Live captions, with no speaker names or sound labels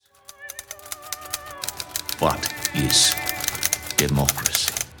What is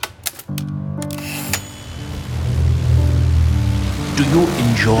democracy? Do you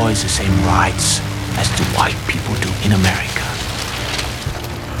enjoy the same rights as the white people do in America?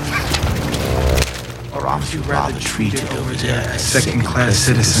 Or aren't you rather treated over there as second-class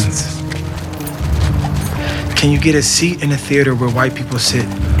citizens? Can you get a seat in a theater where white people sit?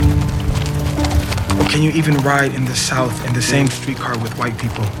 Or can you even ride in the South in the same streetcar with white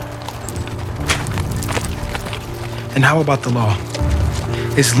people? And how about the law?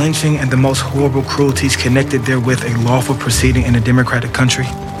 Is lynching and the most horrible cruelties connected therewith a lawful proceeding in a democratic country?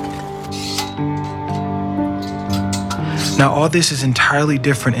 Now, all this is entirely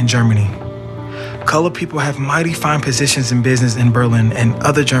different in Germany. Colored people have mighty fine positions in business in Berlin and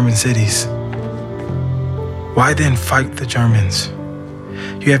other German cities. Why then fight the Germans?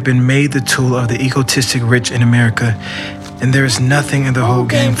 You have been made the tool of the egotistic rich in America, and there is nothing in the whole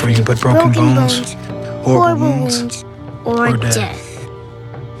game for you but broken bones, horrible wounds, or death.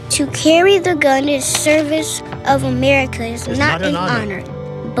 To carry the gun in service of America is not an honor,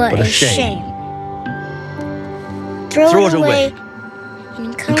 but a shame. Throw it away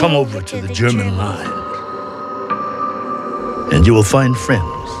and come over to the German line. And you will find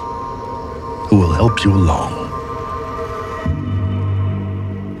friends who will help you along.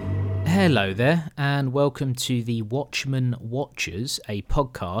 Hello there, and welcome to the Watchmen Watchers, a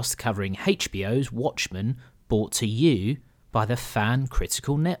podcast covering HBO's Watchmen, brought to you by the Fan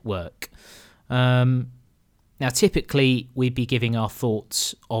Critical Network. Now, typically, we'd be giving our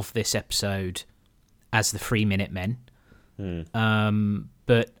thoughts of this episode as the 3 Minute Men.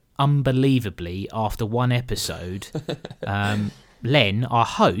 But unbelievably, after one episode, Len, our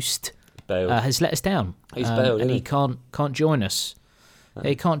host, has let us down. He's bailed, and he can't join us.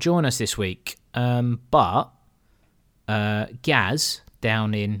 He can't join us this week. But Gaz,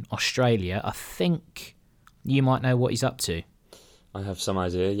 down in Australia, I think you might know what he's up to. I have some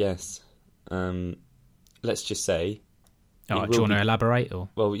idea, yes. Let's just say... Do you want to elaborate? Or?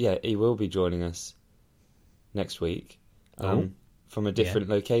 Well, yeah, he will be joining us next week from a different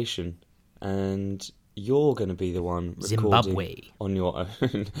location. And you're going to be the one recording Zimbabwe. On your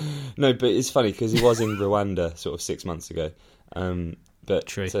own. No, but it's funny because he was in Rwanda sort of 6 months ago. But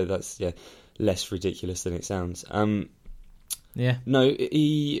True. So that's less ridiculous than it sounds. Yeah. No,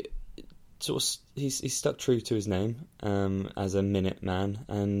 he he's stuck true to his name as a Minute Man,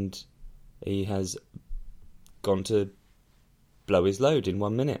 and he has gone to blow his load in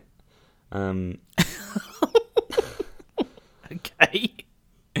 1 minute. Okay.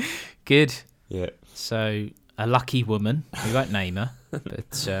 Good. Yeah. So, a lucky woman, we won't name her,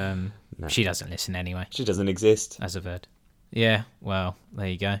 but No. she doesn't listen anyway. She doesn't exist. As I've heard. Yeah, well, there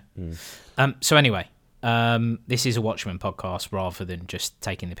you go. So anyway, this is a Watchmen podcast rather than just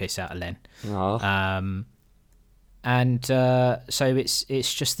taking the piss out of Len. So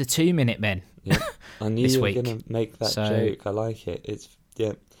it's just the 2 Minute Men. Yeah. I knew this you were week. going to make that joke. I like it. It's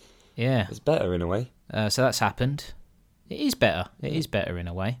it's better in a way. So that's happened. It is better. It is better in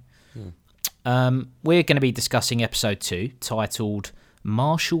a way. We're going to be discussing episode 2, titled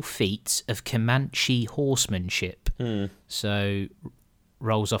Martial Feats of Comanche Horsemanship. So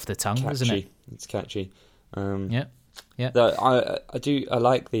rolls off the tongue, doesn't it? It's catchy. Yeah. I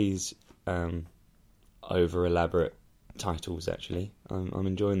like these over elaborate titles. Actually, I'm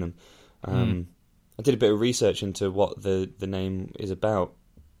enjoying them. I did a bit of research into what the name is about.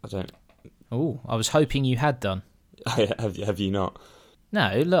 I was hoping you had done. Have you not?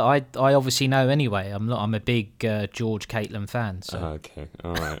 No, look, I obviously know anyway. I'm a big George Catlin fan. So. Okay,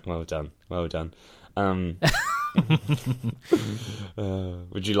 all right, well done.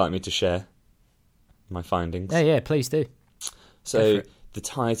 Would you like me to share my findings? Yeah, please do. So the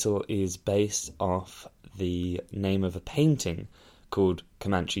title is based off the name of a painting called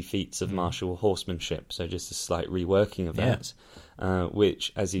Comanche Feats of Martial Horsemanship. So just a slight reworking of that,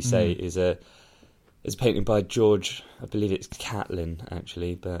 which, as you say, is a painting by George. I believe it's Catlin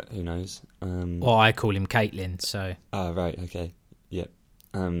actually, but who knows? Well, I call him Caitlin. So. Oh right, okay, yeah.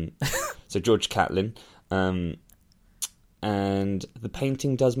 So George Catlin. And the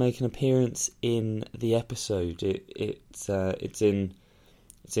painting does make an appearance in the episode. It's in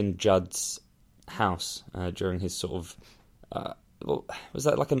Judd's house during his sort of was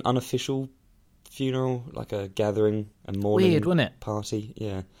that like an unofficial funeral, like a gathering, a mourning Weird, wasn't it? Party?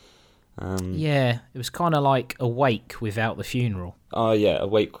 Yeah. Yeah, it was kind of like a wake without the funeral. Oh yeah, a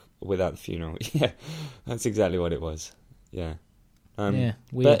wake without the funeral. Yeah, that's exactly what it was. Yeah. Yeah,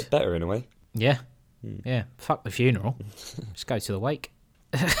 weird. Better in a way. Yeah. Yeah, fuck the funeral. Just go to the wake.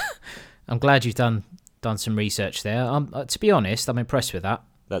 I'm glad you've done some research there. To be honest, I'm impressed with that.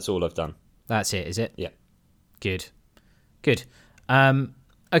 That's all I've done. That's it, is it? Yeah. Good.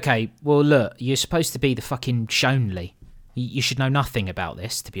 Okay, well, look, you're supposed to be the fucking Shonley. You should know nothing about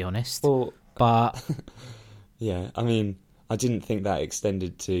this, to be honest. Well, but yeah, I mean, I didn't think that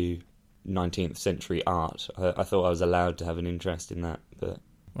extended to 19th century art. I thought I was allowed to have an interest in that, but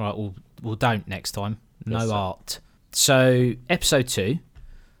right, we'll don't next time. No Yes, sir. art. So, episode 2.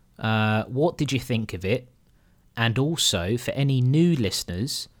 What did you think of it? And also, for any new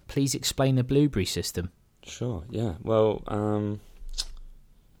listeners, please explain the Blueberry system. sure, yeah. Well,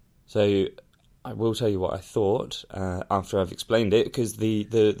 so I will tell you what I thought after I've explained it, because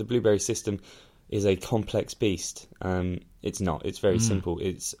the Blueberry system is a complex beast. It's not. It's very simple.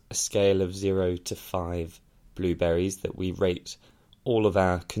 It's a scale of 0 to 5 blueberries that we rate all of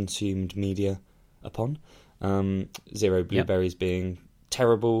our consumed media upon. 0 blueberries being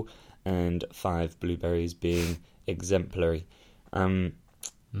terrible, and 5 blueberries being exemplary. And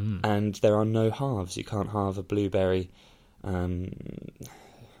there are no halves. You can't halve a blueberry.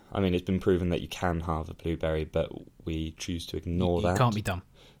 I mean, it's been proven that you can halve a blueberry, but we choose to ignore that. It can't be done.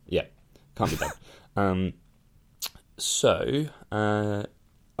 Yeah, can't be done. So,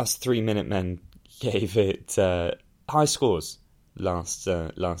 us 3 Minute Men gave it high scores last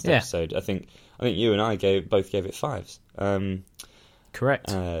episode. I think you and I both gave it 5s.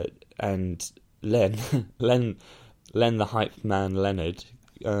 Correct. And Len, the hype man Leonard,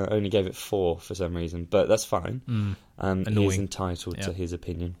 only gave it 4 for some reason, but that's fine. He is entitled to his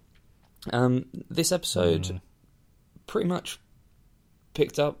opinion. This episode pretty much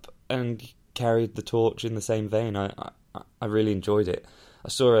picked up and carried the torch in the same vein. I really enjoyed it. I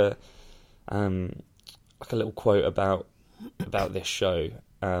saw like a little quote about this show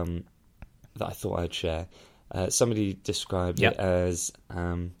that I thought I'd share. Somebody described it as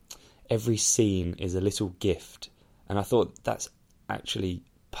every scene is a little gift, and I thought that's actually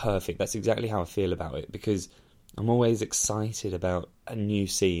perfect. That's exactly how I feel about it, because I'm always excited about a new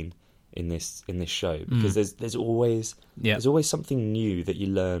scene in this show, because there's always something new that you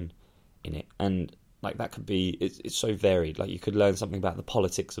learn in it, and like that could be it's so varied. Like you could learn something about the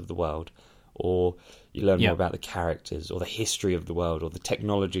politics of the world, or you learn more about the characters, or the history of the world, or the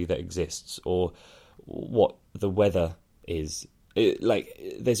technology that exists, or what the weather is.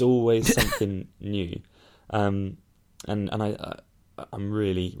 There's always something new, and I'm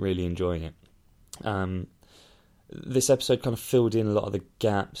really, really enjoying it. This episode kind of filled in a lot of the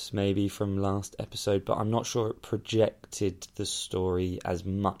gaps maybe from last episode, but I'm not sure it projected the story as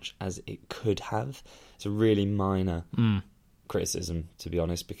much as it could have. It's a really minor criticism, to be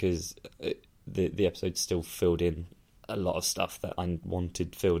honest, because the episode still filled in a lot of stuff that I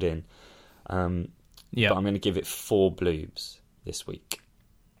wanted filled in. But I'm going to give it 4 bloobs this week.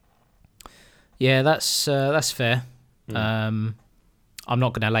 Yeah, that's fair. I'm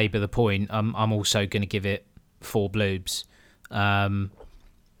not going to labour the point. I'm also going to give it 4 bloobs.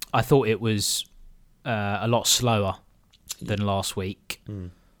 I thought it was a lot slower than last week.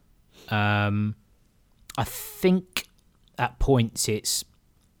 I think at points it's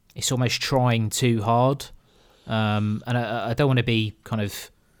almost trying too hard, and I don't want to be kind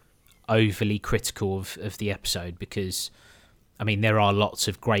of overly critical of the episode, because I mean there are lots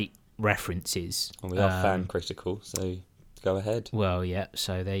of great references. And we are fan critical, so go ahead. Well, yeah,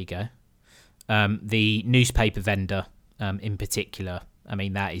 so there you go. The newspaper vendor in particular, I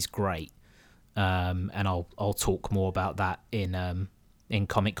mean that is great, and I'll talk more about that in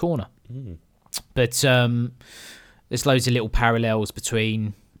Comic Corner. But there's loads of little parallels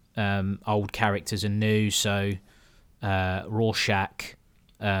between old characters and new. So Rorschach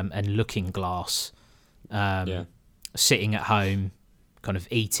and Looking Glass sitting at home, kind of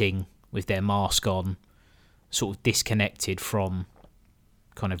eating with their mask on, sort of disconnected from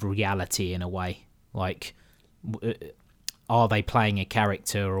kind of reality in a way. Like, are they playing a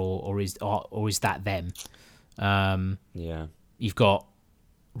character, or is that them? You've got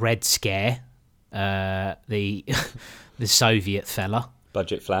Red Scare, the Soviet fella,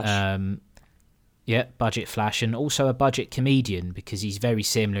 Budget Flash. Budget Flash, and also a budget comedian, because he's very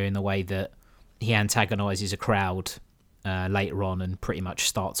similar in the way that he antagonises a crowd later on and pretty much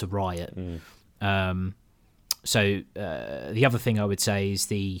starts a riot. So the other thing I would say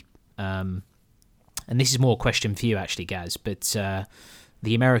is and this is more a question for you actually, Gaz, but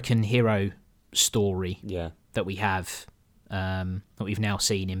the American hero story that we have, that we've now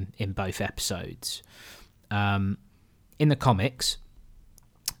seen in both episodes. In the comics,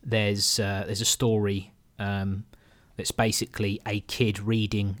 there's a story that's basically a kid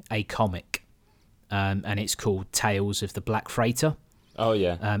reading a comic, and it's called Tales of the Black Freighter. Oh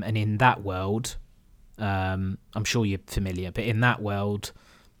yeah. And in that world, I'm sure you're familiar, but in that world,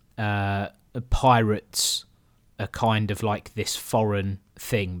 pirates are kind of like this foreign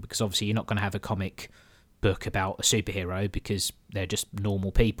thing, because obviously you're not going to have a comic book about a superhero because they're just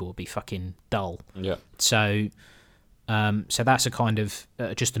normal people. It'd be fucking dull. Yeah. So that's a kind of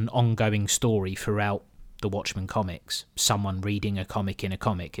just an ongoing story throughout the Watchmen comics. Someone reading a comic in a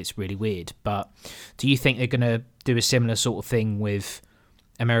comic. It's really weird. But do you think they're going to do a similar sort of thing with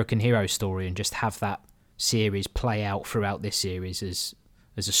American Hero Story and just have that series play out throughout this series as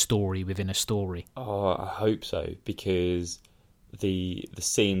a story within a story? Oh, I hope so, because the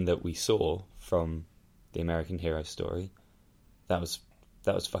scene that we saw from the American Hero Story, that was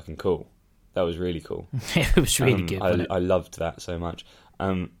fucking cool. That was really cool. It was really good. I loved that so much.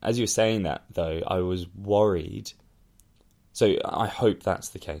 As you were saying that, though, I was worried. So I hope that's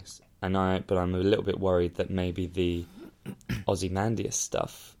the case, but I'm a little bit worried that maybe the Ozymandias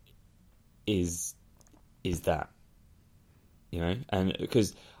stuff is that, and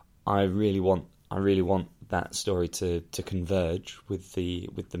because I really want that story to converge with the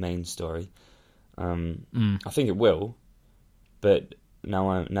main story. I think it will, but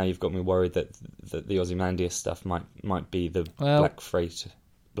now you've got me worried that the Ozymandias stuff might be the Black Freight,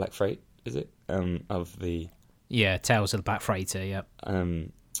 is it? Of the Tales of the Black Freighter. Yeah.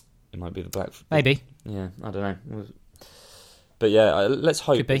 It might be the Black. Maybe. Yeah, I don't know. But yeah, let's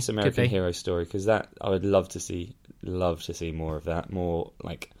hope it's American Hero Story, because that I would love to see more of that, more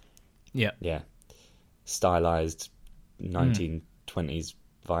like stylized 1920s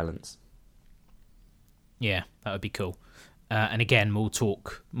violence. Yeah, that would be cool. And again, we'll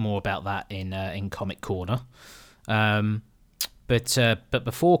talk more about that in Comic Corner. But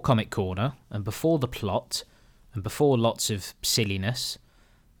before Comic Corner, and before the plot, and before lots of silliness,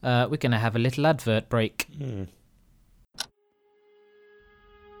 we're going to have a little advert break.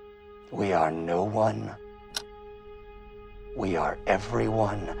 We are no one. We are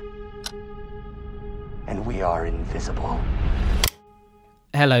everyone. And we are invisible.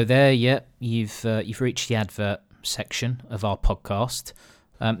 Hello there. Yeah, you've reached the advert section of our podcast.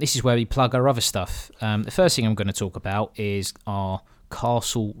 This is where we plug our other stuff. The first thing I'm going to talk about is our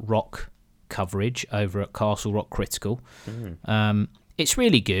Castle Rock coverage over at Castle Rock Critical. It's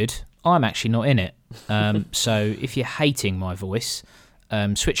really good. I'm actually not in it. So if you're hating my voice,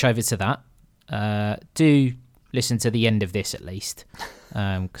 switch over to that. Do listen to the end of this at least,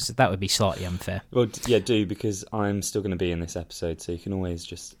 because that would be slightly unfair. Well, yeah, do, because I'm still going to be in this episode, so you can always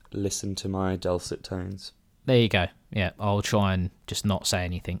just listen to my dulcet tones. There you go. Yeah, I'll try and just not say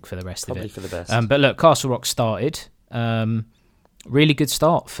anything for the rest Probably of it. Probably for the best. But look, Castle Rock started. Really good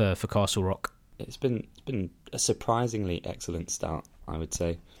start for Castle Rock. It's been a surprisingly excellent start, I would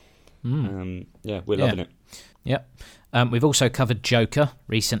say. Yeah, we're loving it. Yep. We've also covered Joker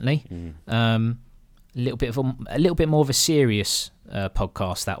recently. A little bit more of a serious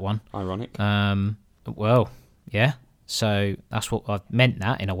podcast, that one. Ironic. Well, yeah. So that's what I meant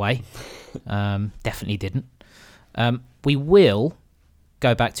that in a way. Definitely didn't. We will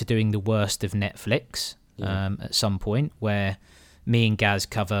go back to doing the worst of Netflix at some point, where me and Gaz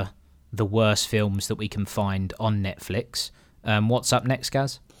cover the worst films that we can find on Netflix. What's up next,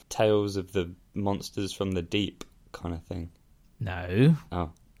 Gaz? Tales of the Monsters from the Deep kind of thing. No.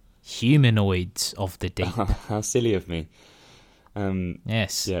 Oh. Humanoids of the Deep. How silly of me.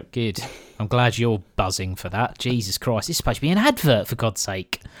 Yes, good. I'm glad you're buzzing for that. Jesus Christ, this is supposed to be an advert, for God's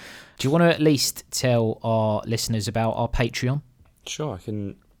sake. Do you want to at least tell our listeners about our Patreon? Sure, I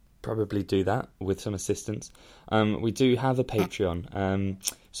can probably do that with some assistance. We do have a Patreon,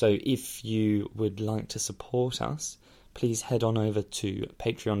 so if you would like to support us, please head on over to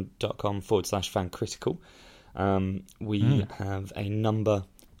patreon.com/fancritical. We have a number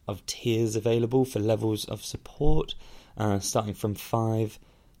of tiers available for levels of support, starting from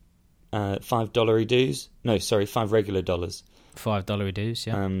 $5 dues. No, sorry, $5 regular dollars. $5 dues,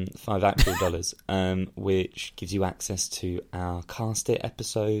 yeah. 5 actual dollars, which gives you access to our Cast It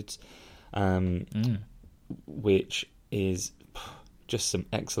episodes, which is just some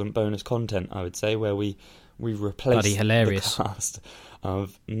excellent bonus content, I would say, where we replace the cast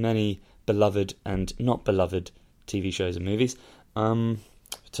of many beloved and not beloved TV shows and movies,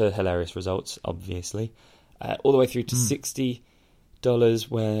 to hilarious results, obviously, all the way through to $60,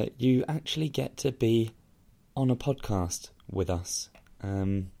 where you actually get to be on a podcast with us.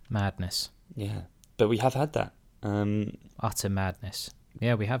 Madness. Yeah, but we have had that. Utter madness.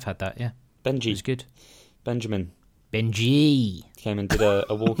 Yeah, we have had that, yeah. Benji. It was good. Benjamin. Benji. Came and did a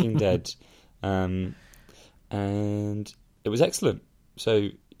Walking Dead. And it was excellent. So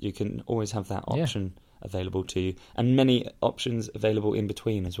you can always have that option available to you. And many options available in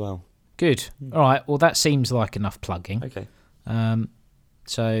between as well. Good. All right, well, that seems like enough plugging. Okay.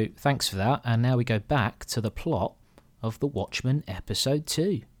 So thanks for that. And now we go back to the plot of The Watchmen Episode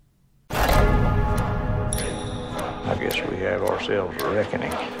 2. I guess we have ourselves a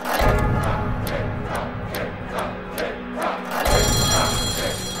reckoning.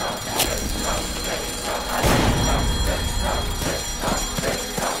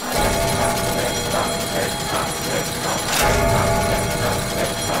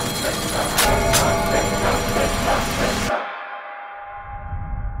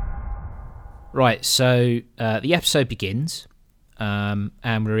 Right, so the episode begins, and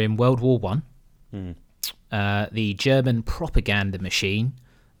we're in World War One. The German propaganda machine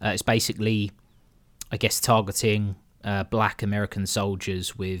is basically, I guess, targeting black American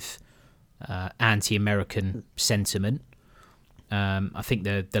soldiers with anti-American sentiment. I think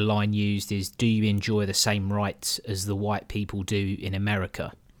the line used is, "Do you enjoy the same rights as the white people do in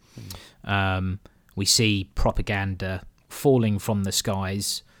America?" We see propaganda falling from the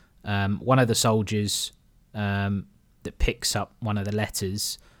skies. One of the soldiers that picks up one of the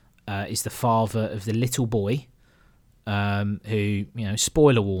letters is the father of the little boy, who,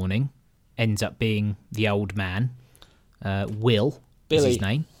 spoiler warning, ends up being the old man. Will Billy is his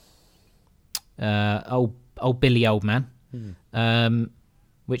name. Old Billy, old man.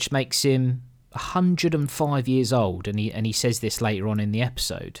 Which makes him 105 years old, and he says this later on in the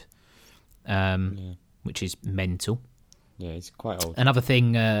episode, which is mental. Yeah, he's quite old. Another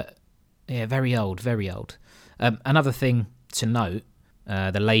thing, very old, very old. Another thing to note,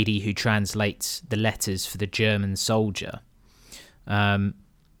 the lady who translates the letters for the German soldier.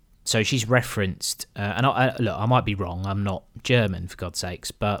 So she's referenced, and I might be wrong, I'm not German, for God's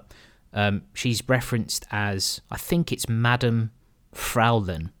sakes, but she's referenced as, I think it's Madame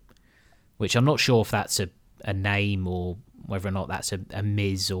Fraulein, which I'm not sure if that's a name or whether or not that's a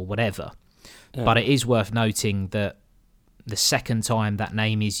Ms. or whatever. Yeah. But it is worth noting that the second time that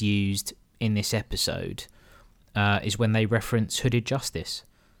name is used in this episode is when they reference Hooded Justice.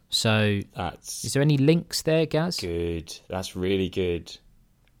 So is there any links there, Gaz? Good. That's really good.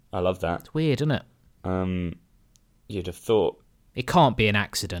 I love that. It's weird, isn't it? You'd have thought... It can't be an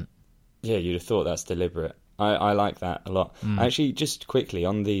accident. Yeah, you'd have thought that's deliberate. I like that a lot. Actually, just quickly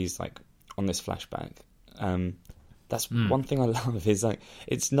on these, on this flashback, that's one thing I love is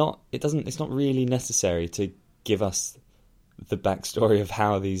it's not really necessary to give us the backstory of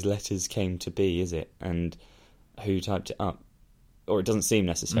how these letters came to be, is it? And who typed it up? Or it doesn't seem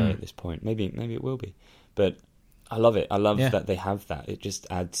necessary at this point. Maybe it will be. But I love it. I love that they have that. It just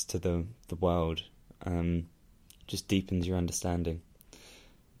adds to the world. Just deepens your understanding.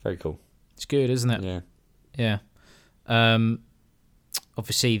 Very cool. It's good, isn't it? Yeah.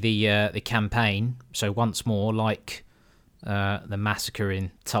 Obviously the campaign, so once more, like the massacre in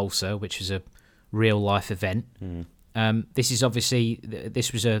Tulsa, which was a real life event. This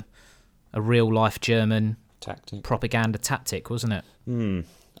was a real life German propaganda tactic, wasn't it?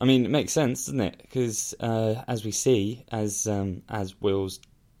 I mean, it makes sense, doesn't it? Because as we see, as Will's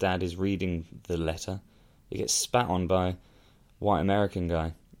dad is reading the letter, he gets spat on by a white American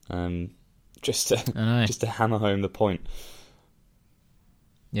guy, just to hammer home the point.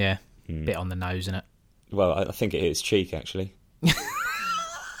 Yeah, bit on the nose, isn't it? Well, I think it hits cheek, actually.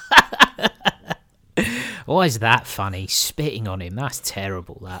 Why is that funny? Spitting on him, that's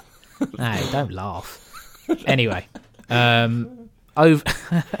terrible, that. No, don't laugh. Anyway,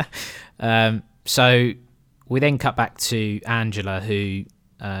 so we then cut back to Angela, who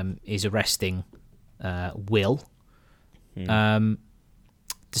is arresting Will.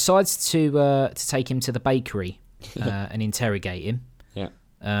 Decides to take him to the bakery and interrogate him. Yeah.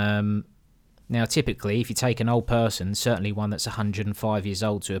 Now, typically, if you take an old person, certainly one that's 105 years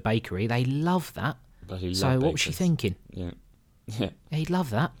old, to a bakery, they love that. So what was she thinking? Yeah. He'd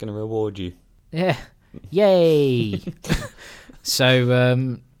love that. Gonna reward you. Yeah. Yay!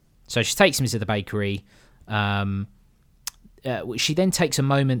 So she takes him to the bakery. She then takes a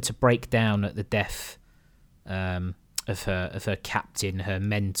moment to break down at the death of her captain, her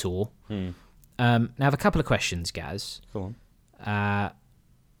mentor. Now, I have a couple of questions, Gaz. Go on.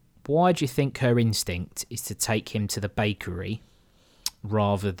 Why do you think her instinct is to take him to the bakery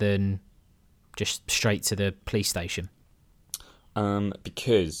rather than just straight to the police station?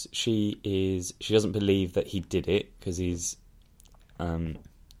 Because she doesn't believe that he did it, because he's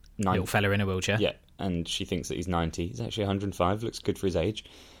little fella in a wheelchair. Yeah, and she thinks that he's 90. He's actually 105. Looks good for his age.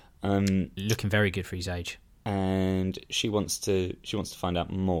 Looking very good for his age. And she wants to find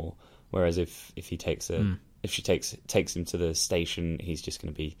out more. Whereas if he takes if she takes him to the station, he's just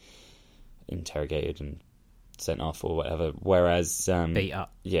going to be interrogated and sent off or whatever. Whereas beat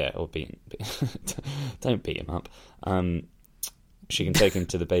up. Yeah, or beaten. Don't beat him up. she can take him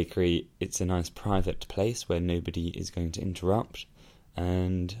to the bakery. It's a nice private place where nobody is going to interrupt,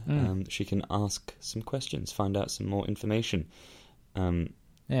 and she can ask some questions, find out some more information.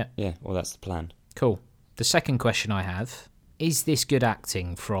 Yeah, well, that's the plan. Cool. The second question I have, is this good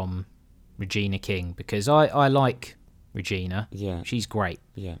acting from Regina King? Because I like Regina. Yeah. She's great.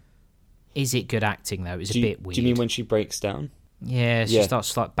 Yeah. Is it good acting, though? It's a bit weird. Do you mean when she breaks down? Yeah, she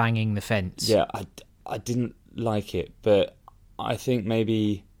starts like banging the fence. Yeah, I didn't like it, but I think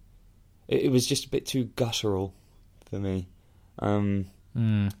maybe it was just a bit too guttural for me.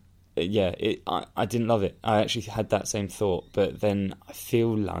 Yeah, I didn't love it. I actually had that same thought, but then I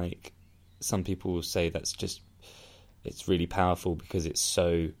feel like some people will say it's really powerful because it's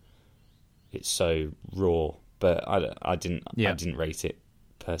so raw. But I didn't rate it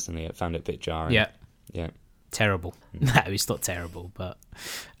personally. I found it a bit jarring. Yeah. Terrible. No, it's not terrible, but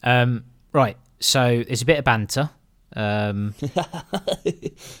right. So there's a bit of banter, and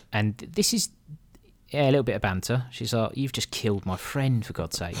this is a little bit of banter. She's like, "You've just killed my friend, for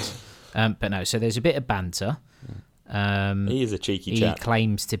God's sakes." But no. So there's a bit of banter. He is a cheeky chap.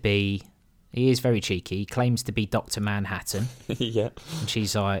 He is very cheeky. He claims to be Dr. Manhattan. Yeah. And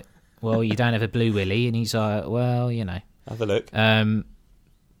she's like, "Well, you don't have a blue willy," and he's like, "Well, you know." Have a look.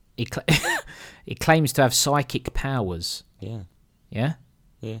 He claims to have psychic powers. Yeah. Yeah?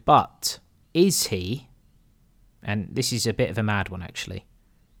 Yeah. But is he, and this is a bit of a mad one actually,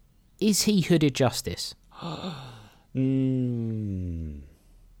 is he Hooded Justice? Maybe.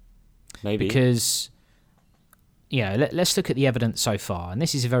 Because, let's look at the evidence so far. And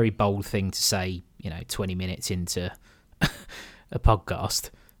this is a very bold thing to say, 20 minutes into a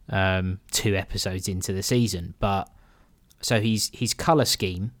podcast, 2 episodes into the season. But, so his colour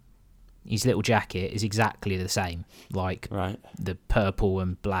scheme, his little jacket is exactly the same, like the purple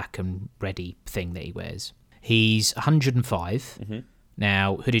and black and reddy thing that he wears. He's 105. Mm-hmm.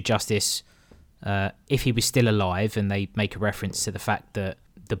 Now, Hooded Justice, if he was still alive, and they make a reference to the fact that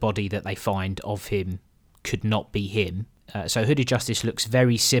the body that they find of him could not be him. So Hooded Justice looks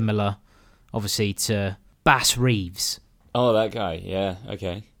very similar, obviously, to Bass Reeves. Oh, that guy. Yeah,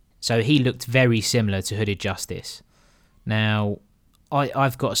 okay. So he looked very similar to Hooded Justice. Now,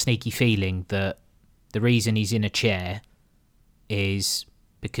 I've got a sneaky feeling that the reason he's in a chair is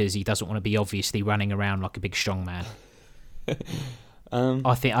because he doesn't want to be obviously running around like a big strong man.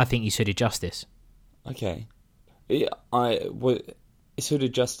 I think he's Hooded Justice. Okay. Is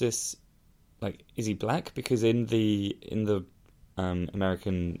Hooded Justice, like, is he black? Because in the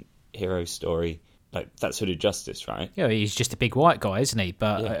American hero story, like, that's Hooded Justice, right? Yeah, he's just a big white guy, isn't he?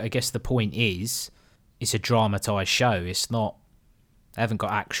 But I guess the point is, it's a dramatised show. It's not. They haven't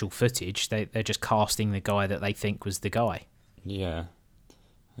got actual footage. They're just casting the guy that they think was the guy. Yeah.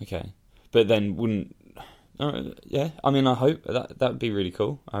 Okay. But then wouldn't... yeah, I mean, I hope that would be really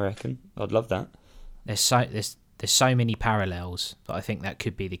cool, I reckon. I'd love that. There's so many parallels that I think that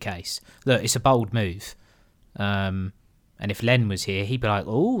could be the case. Look, it's a bold move. And if Len was here, he'd be like,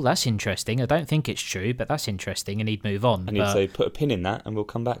 "Oh, that's interesting. I don't think it's true, but that's interesting," and he'd move on. And he'd say, "Put a pin in that and we'll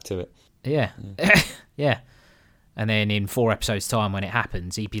come back to it." Yeah. Yeah. And then in 4 episodes' time, when it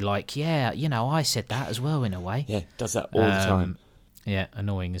happens, he'd be like, "Yeah, I said that as well in a way." Yeah, does that all the time. Yeah,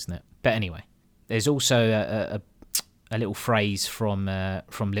 annoying, isn't it? But anyway, there's also a little phrase from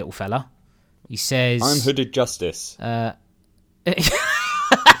Little Fella. He says, "I'm Hooded Justice."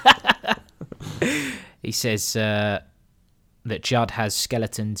 He says that Judd has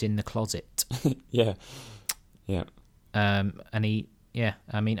skeletons in the closet. Yeah. And he. Yeah,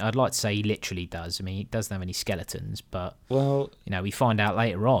 I mean, I'd like to say he literally does. I mean, he doesn't have any skeletons, but, we find out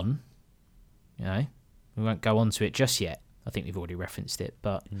later on, we won't go on to it just yet. I think we've already referenced it,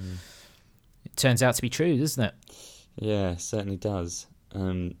 but it turns out to be true, doesn't it? Yeah, it certainly does.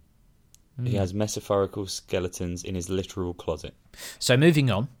 He has metaphorical skeletons in his literal closet. So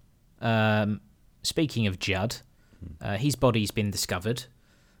moving on, speaking of Judd, his body's been discovered.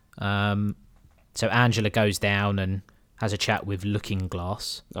 So Angela goes down and has a chat with Looking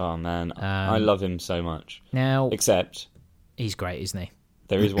Glass. Oh, man. I love him so much. Now, except... he's great, isn't he?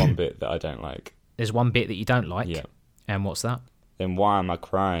 There is one bit that I don't like. There's one bit that you don't like? Yeah. And what's that? Then why am I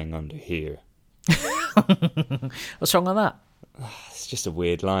crying under here? What's wrong with that? It's just a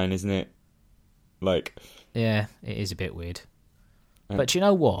weird line, isn't it? Like... Yeah, it is a bit weird. But do you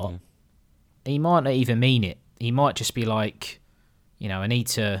know what? Yeah. He might not even mean it. He might just be like,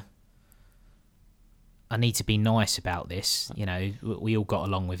 I need to be nice about this. We all got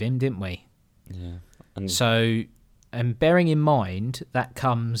along with him, didn't we? Yeah. So, and bearing in mind, that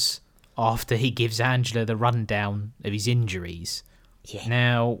comes after he gives Angela the rundown of his injuries. Yeah.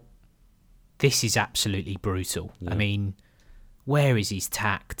 Now, this is absolutely brutal. Yeah. I mean, Where is his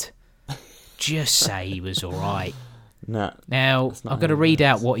tact? Just say he was all right. Nah. Now, I'm going to read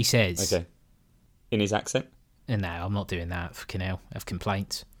out what he says. Okay. In his accent? No, I'm not doing that. Fucking hell, I have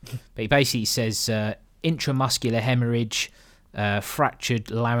complaints. But he basically says intramuscular hemorrhage, fractured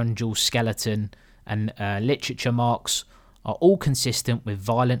laryngeal skeleton, and literature marks are all consistent with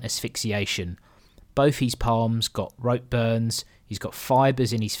violent asphyxiation. Both his palms got rope burns. He's got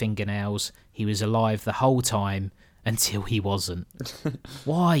fibres in his fingernails. He was alive the whole time until he wasn't.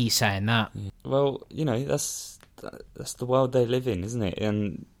 Why are you saying that? Well, that's the world they live in, isn't it?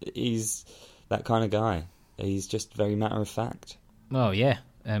 And he's that kind of guy. He's just very matter of fact. Well, yeah.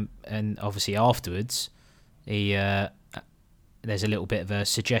 And obviously afterwards, there's a little bit of a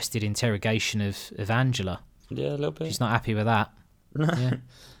suggested interrogation of Angela. Yeah, a little bit. She's not happy with that. Yeah.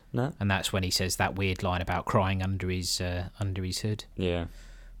 No. And that's when he says that weird line about crying under his hood. Yeah.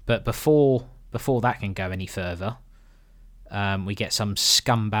 But before that can go any further, we get some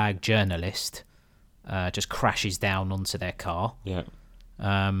scumbag journalist just crashes down onto their car. Yeah.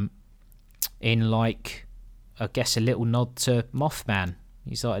 In I guess a little nod to Mothman.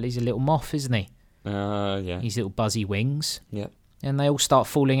 He's a little moth, isn't he? Yeah. His little buzzy wings. Yeah. And they all start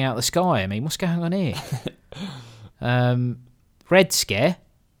falling out of the sky. I mean, what's going on here? Red Scare,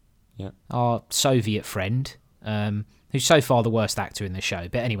 our Soviet friend, who's so far the worst actor in the show.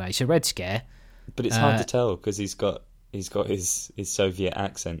 But anyway, so Red Scare. But it's hard to tell because he's got his Soviet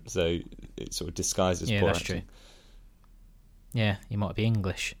accent, so it sort of disguises poor that's acting. true. Yeah, he might be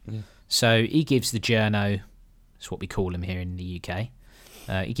English. Yeah. So he gives the journo, that's what we call him here in the UK,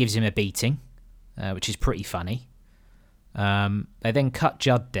 he gives him a beating, which is pretty funny. They then cut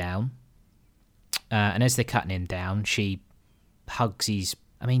Judd down, and as they're cutting him down, she hugs his,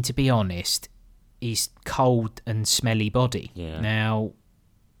 I mean, to be honest, his cold and smelly body. Yeah. Now,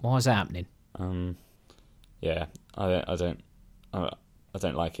 why is that happening? Yeah, I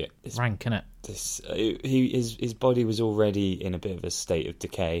don't like it. It's rank, isn't it? His body was already in a bit of a state of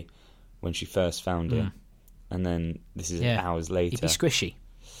decay when she first found him, and then this is hours later. He'd be squishy.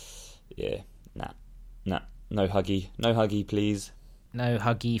 Yeah, nah, no huggy, please. No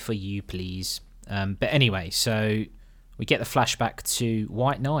huggy for you, please. But anyway, so we get the flashback to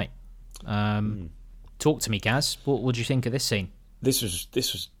White Knight. Talk to me, Gaz. What do you think of this scene? This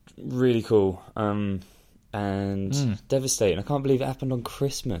was really cool and devastating. I can't believe it happened on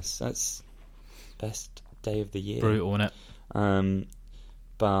Christmas. That's best day of the year. Brutal, isn't it?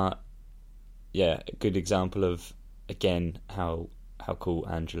 But yeah, a good example of again how cool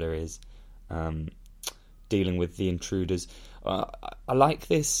Angela is dealing with the intruders. I like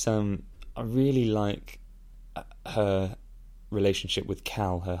this. I really like her relationship with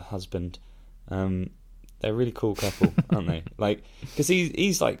Cal, her husband. They're a really cool couple, aren't they? Like, because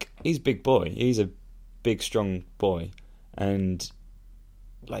he's big boy. He's a big, strong boy, and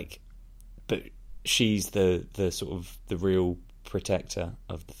but she's the sort of the real protector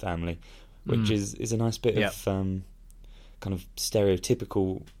of the family, which is a nice bit of kind of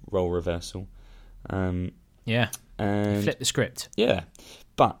stereotypical role reversal. And flip the script. Yeah,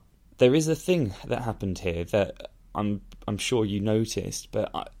 but there is a thing that happened here that I'm sure you noticed,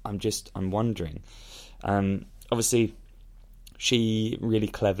 but I'm wondering. Obviously, she really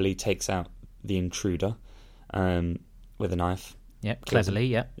cleverly takes out the intruder with a knife. Yep, cleverly,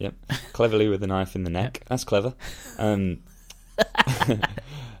 yep. Yep, cleverly with a knife in the neck. Yep. That's clever.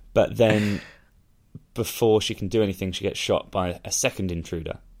 But then, before she can do anything, she gets shot by a second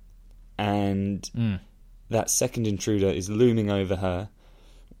intruder. And that second intruder is looming over her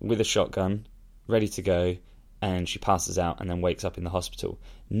with a shotgun, ready to go, and she passes out and then wakes up in the hospital.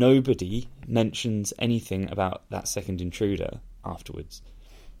 Nobody mentions anything about that second intruder afterwards.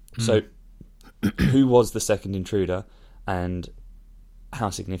 So, who was the second intruder, and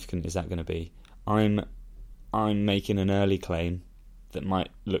how significant is that going to be? I'm making an early claim that might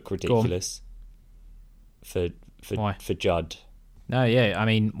look ridiculous for Judd. No, yeah, I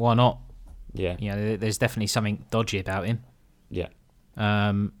mean, why not? Yeah, there's definitely something dodgy about him. Yeah.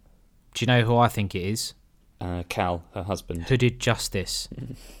 Do you know who I think it is? Cal, her husband. Hooded Justice.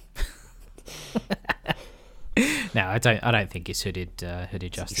 No, I don't think it's Hooded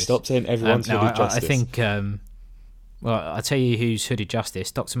Justice. Stop saying everyone's Hooded Justice. I think. Well, I'll tell you who's Hooded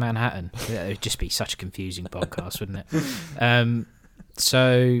Justice. Dr. Manhattan. It would just be such a confusing podcast, wouldn't it?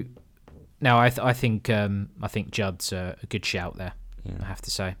 So, no, I think Judd's a good shout there. Yeah. I have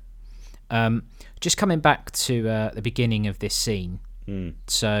to say. Just coming back to the beginning of this scene.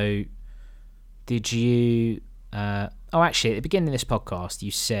 So, did you? Actually, at the beginning of this podcast, you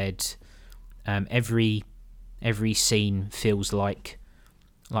said every scene feels like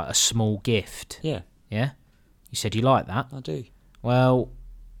a small gift. Yeah. Yeah. You said you like that. I do. Well,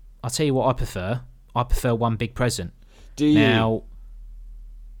 I'll tell you what I prefer. I prefer one big present. Do you? Now,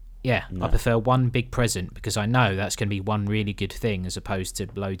 yeah, No. I prefer one big present because I know that's going to be one really good thing as opposed to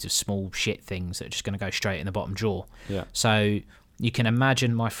loads of small shit things that are just going to go straight in the bottom drawer. Yeah. So you can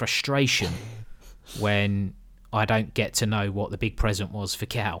imagine my frustration when I don't get to know what the big present was for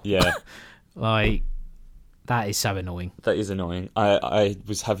Cal. Yeah. Like, that is so annoying. That is annoying. I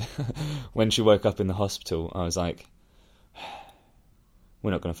was having... when she woke up in the hospital, I was like, we're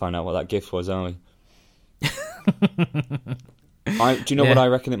not going to find out what that gift was, are we? Do you know what I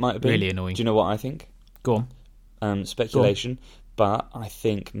reckon it might have been? Really annoying. Do you know what I think? Go on. Speculation, but I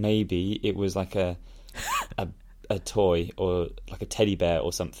think maybe it was like a toy or like a teddy bear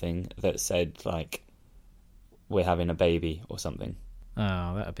or something that said like, we're having a baby or something.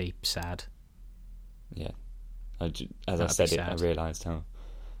 Oh, that would be sad. Yeah. As I That'd said be it, I sad. realised how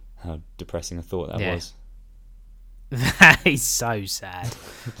depressing a thought that Yeah. was. That is so sad.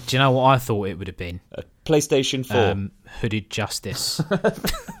 Do you know what I thought it would have been? PlayStation 4. Hooded Justice.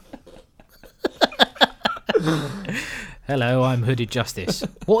 Hello, I'm Hooded Justice.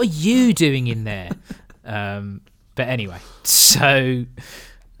 What are you doing in there? But anyway, so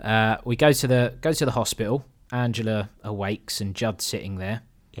we go to the hospital. Angela awakes and Judd's sitting there.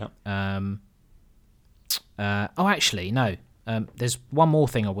 Yeah. Actually, no. There's one more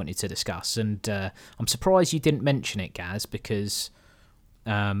thing I wanted to discuss, and I'm surprised you didn't mention it, Gaz, because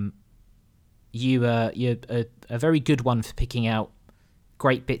you're a very good one for picking out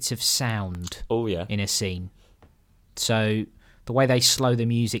great bits of sound Oh, yeah. in a scene. So the way they slow the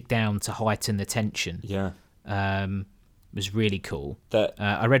music down to heighten the tension Yeah. was really cool. That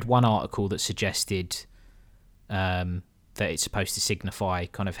I read one article that suggested that it's supposed to signify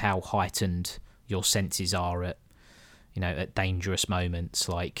kind of how heightened your senses are at dangerous moments,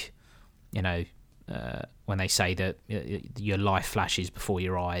 like, when they say that your life flashes before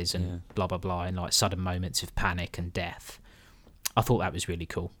your eyes and blah, blah, blah, and like sudden moments of panic and death. I thought that was really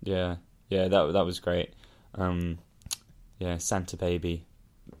cool. Yeah, that was great. Santa Baby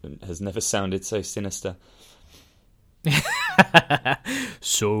has never sounded so sinister.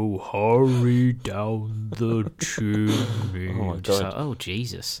 So hurry down the chimney. Oh my Just God. like, oh,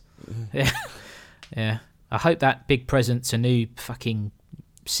 Jesus. Yeah. I hope that big present's a new fucking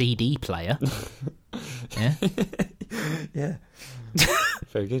CD player. Yeah. Yeah.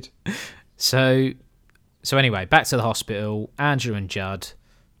 Very good. So anyway, back to the hospital. Angela and Judd.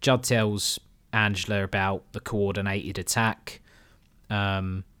 Judd tells Angela about the coordinated attack.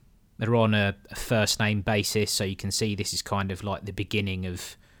 They're on a first name basis, so you can see this is kind of like the beginning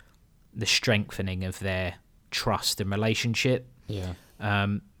of the strengthening of their trust and relationship. Yeah.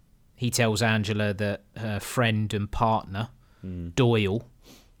 He tells Angela that her friend and partner, Doyle,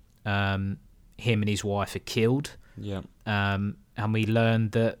 him and his wife are killed. Yeah. And we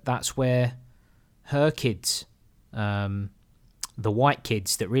learned that that's where her kids, the white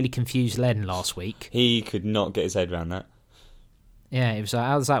kids that really confused Len last week. He could not get his head around that. Yeah, it was like,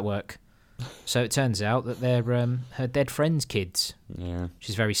 how does that work? So it turns out that they're her dead friend's kids, Yeah, which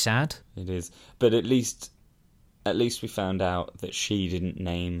is very sad. it is. But at least we found out that she didn't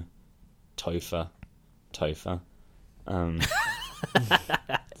name Topher. So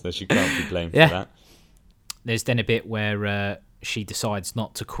she can't be blamed for that. There's then a bit where she decides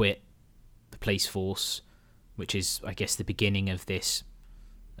not to quit the police force, which is, I guess, the beginning of this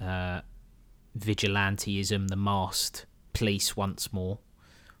vigilanteism, the masked police once more.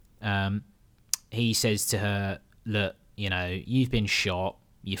 He says to her, look, you've been shot,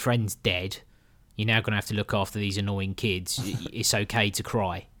 your friend's dead, you're now going to have to look after these annoying kids. It's okay to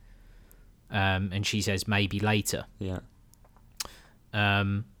cry. And she says, maybe later. Yeah.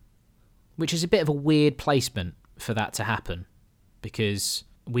 Which is a bit of a weird placement for that to happen, because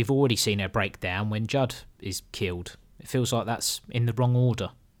we've already seen her break down when Judd is killed. It feels like that's in the wrong order.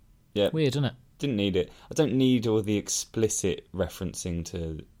 Yeah. Weird, isn't it? Didn't need it. I don't need all the explicit referencing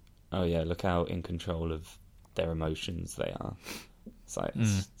to, oh yeah, look how in control of their emotions they are. It's like,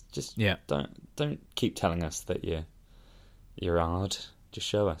 just don't keep telling us that you're hard. Just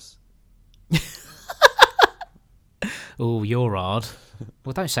show us. Oh, you're hard.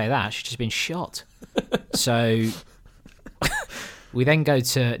 Well, don't say that. She's just been shot. So we then go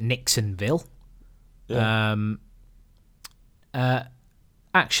to Nixonville. Yeah.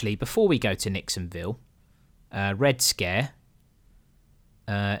 Actually, before we go to Nixonville, Red Scare,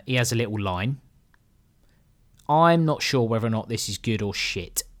 he has a little line. I'm not sure whether or not this is good or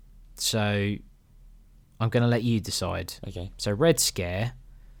shit, so I'm going to let you decide. Okay. So Red Scare,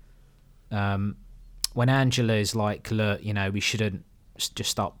 when Angela is like, look, we shouldn't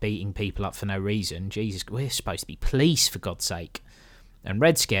just start beating people up for no reason. Jesus, we're supposed to be police, for God's sake. And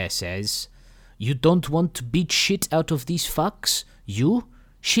Red Scare says, "You don't want to beat shit out of these fucks? You?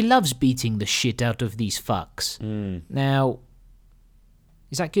 She loves beating the shit out of these fucks." Now,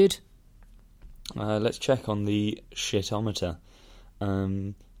 is that good? Let's check on the shitometer.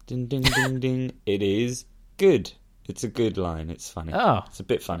 Ding, ding, ding, ding. It is good. It's a good line. It's funny. Oh. It's a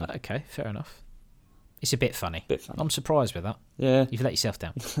bit funny. Okay, fair enough. It's a bit funny. Bit funny. I'm surprised with that. Yeah. You've let yourself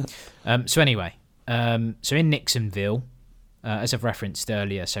down. So anyway, so in Nixonville, as I've referenced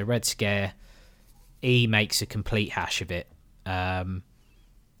earlier, so Red Scare, he makes a complete hash of it.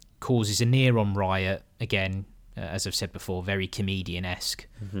 Causes a near-on riot, again, as I've said before, very comedian-esque.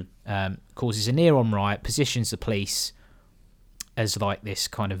 Causes a near-on riot, positions the police as like this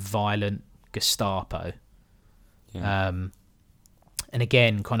kind of violent Gestapo. Yeah. And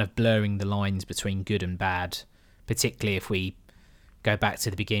again, kind of blurring the lines between good and bad, particularly if we go back to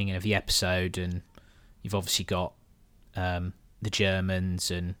the beginning of the episode, and you've obviously got the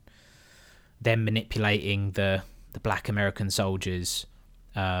Germans and them manipulating the black American soldiers.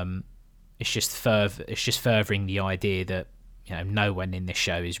 It's just furthering the idea that, you know, no one in this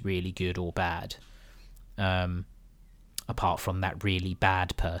show is really good or bad, apart from that really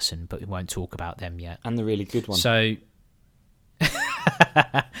bad person, but we won't talk about them yet. And the really good one. So,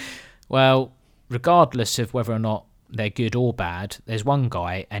 well, regardless of whether or not they're good or bad, there's one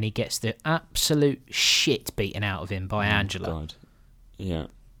guy and he gets the absolute shit beaten out of him by Angela. God. Yeah.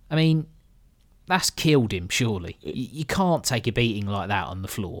 I mean, that's killed him, surely. You can't take a beating like that on the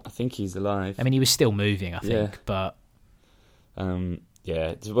floor. I think he's alive. I mean, he was still moving, I think, Yeah. but...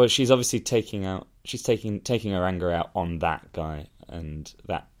 Yeah, well, she's obviously taking her anger out on that guy and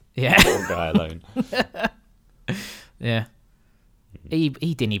that poor guy alone. Yeah. He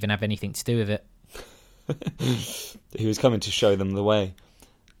didn't even have anything to do with it. He was coming to show them the way.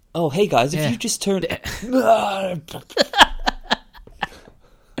 Oh, hey guys, if you just turned...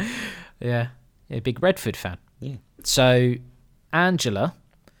 Yeah, big Redford fan. Yeah. So Angela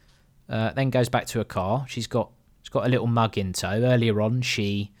then goes back to her car. She's got a little mug in tow. Earlier on,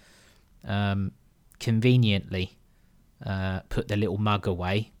 she conveniently put the little mug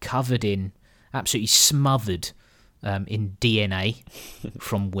away, covered in, absolutely smothered in DNA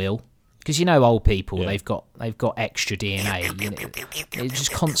from Will. Because you know, old people, they've got extra DNA. You know, they're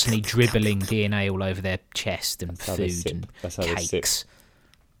just constantly dribbling DNA all over their chest and food and cakes.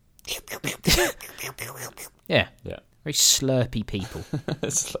 Yeah. Very slurpy people.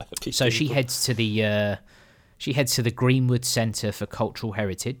 Slurpy So people. she heads to the Greenwood Centre for Cultural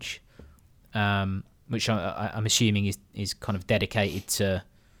Heritage, which I'm assuming is kind of dedicated to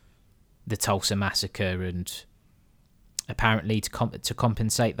the Tulsa massacre and apparently to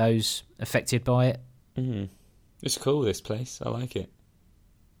compensate those affected by it. Mm-hmm. It's cool, this place. I like it.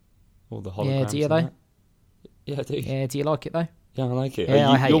 All the holograms. Yeah, do you and though? that. Yeah, I do. Yeah, do you like it though? Yeah, I like it. Yeah,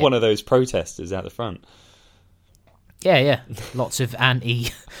 I hate you're it. one of those protesters out the front. Yeah. Lots of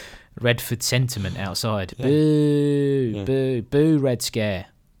anti-Redford sentiment outside. Yeah. Boo, Yeah. boo, Red Scare.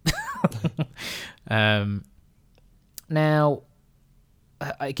 Now,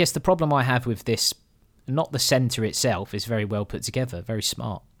 I guess the problem I have with this, not the centre itself, is very well put together, very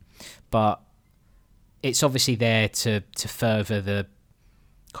smart, but it's obviously there to further the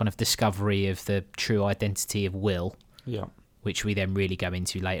kind of discovery of the true identity of Will. Yeah. Which we then really go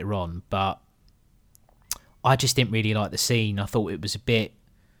into later on. But I just didn't really like the scene. I thought it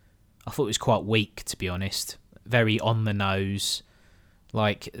was quite weak, to be honest. Very on the nose.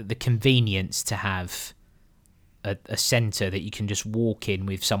 Like, the convenience to have a centre that you can just walk in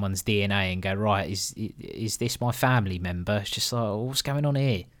with someone's DNA and go, right, is this my family member? It's just like, oh, what's going on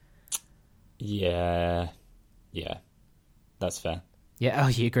here? Yeah. That's fair. Yeah, oh,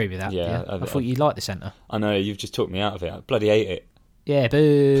 you agree with that? Yeah, I thought you liked the centre. I know, you've just talked me out of it. I bloody hate it. Yeah,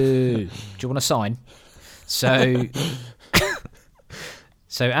 boo. Do you want to sign? So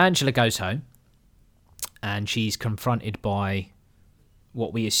Angela goes home and she's confronted by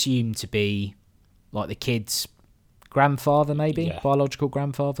what we assume to be like the kid's grandfather, maybe? Biological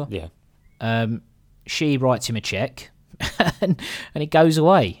grandfather? Yeah. She writes him a check and it goes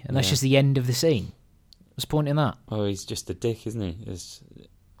away. And that's just the end of the scene. What's the point in that? Oh, he's just a dick, isn't he?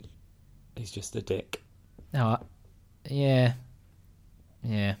 He's just a dick. No, yeah.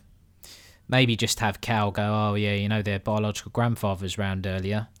 Maybe just have Cal go, oh yeah, you know, their biological grandfather's round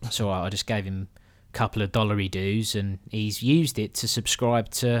earlier. That's all right, I just gave him a couple of dollary dues and he's used it to subscribe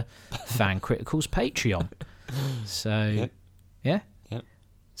to Fan Critical's Patreon. So, yeah.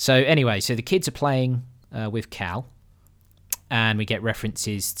 So anyway, so the kids are playing with Cal and we get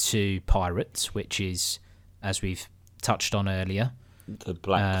references to pirates, which is, as we've touched on earlier, The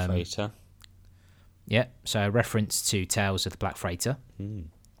Black Freighter. Yeah, so a reference to Tales of the Black Freighter.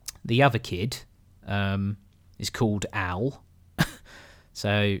 The other kid is called Al.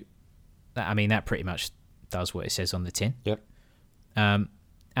 So, that pretty much does what it says on the tin. Yep.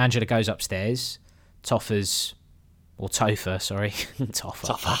 Angela goes upstairs. Topher, sorry.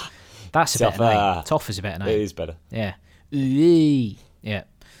 Topher. That's a better name. Topher's a better name. It is better. Yeah. Yeah.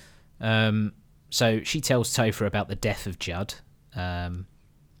 So she tells Topher about the death of Judd.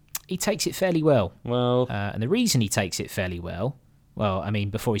 He takes it fairly well. Well... and the reason he takes it fairly well,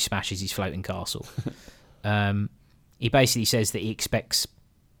 before he smashes his floating castle, he basically says that he expects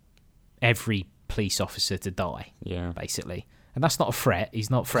every police officer to die, basically. And that's not a threat. He's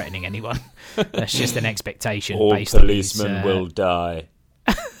not threatening anyone. That's just an expectation. All based policemen on his, will die.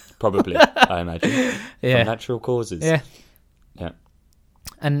 Probably, I imagine. Yeah. From natural causes. Yeah. Yeah.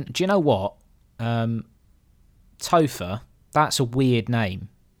 And do you know what? Topher, that's a weird name.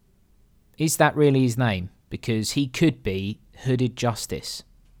 Is that really his name? Because he could be Hooded Justice.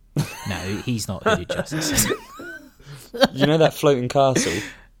 No, he's not Hooded Justice. You know that floating castle?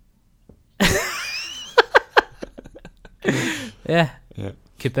 Yeah.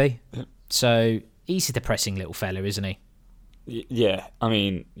 Could be. Yeah. So he's a depressing little fella, isn't he? Yeah.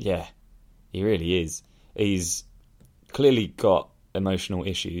 He really is. He's clearly got emotional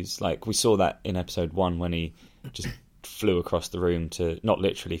issues. Like, we saw that in episode 1 when he just flew across the room not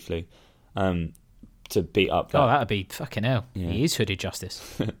literally flew, to beat up that... Oh, that'd be fucking hell. Yeah. He is Hooded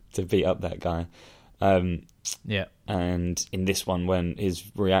Justice. To beat up that guy. Yeah. And in this one, when his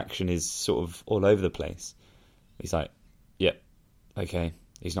reaction is sort of all over the place, he's like, yep, okay,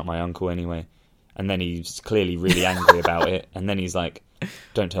 he's not my uncle anyway. And then he's clearly really angry about it. And then he's like,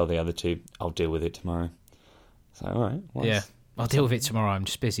 don't tell the other two, I'll deal with it tomorrow. So, all right. Yeah, I'll deal with it tomorrow. I'm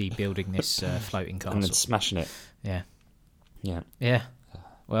just busy building this floating castle. And then smashing it. Yeah. Yeah. Yeah.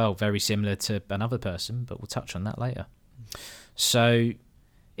 Well, very similar to another person, but we'll touch on that later. So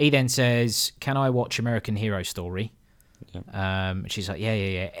he then says, can I watch American Hero Story? Yeah. She's like,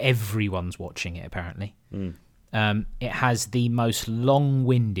 yeah. Everyone's watching it, apparently. It has the most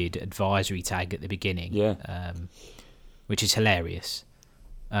long-winded advisory tag at the beginning, which is hilarious.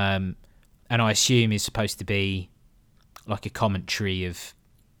 And I assume is supposed to be like a commentary of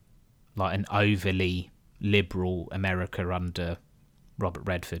like an overly liberal America under Robert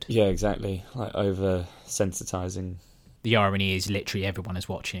Redford. Yeah, exactly. Like over-sensitizing. The irony is literally everyone is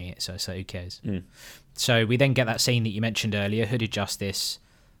watching it, so who cares? So we then get that scene that you mentioned earlier, Hooded Justice.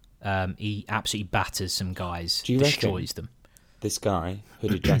 He absolutely batters some guys, destroys them. This guy,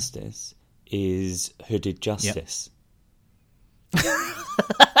 Hooded Justice, is Hooded Justice. Yep.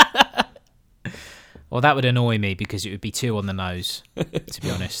 Well, that would annoy me because it would be too on the nose, to be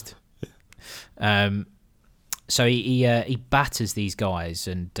honest. So he batters these guys,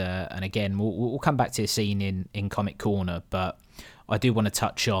 and again, we'll come back to the scene in Comic Corner, but I do want to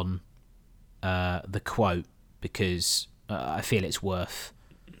touch on the quote because I feel it's worth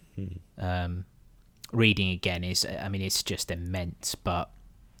reading again. It's just immense, but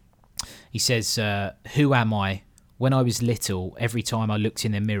he says, who am I? When I was little, every time I looked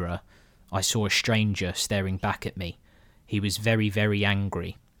in the mirror, I saw a stranger staring back at me. He was very, very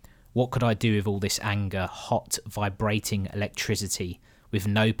angry. What could I do with all this anger, hot, vibrating electricity, with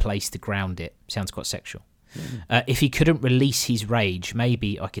no place to ground it? Sounds quite sexual. If he couldn't release his rage,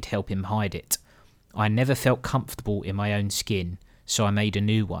 maybe I could help him hide it. I never felt comfortable in my own skin, so I made a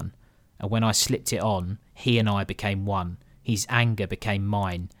new one. And when I slipped it on, he and I became one. His anger became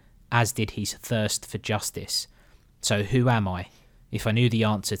mine, as did his thirst for justice. So who am I? If I knew the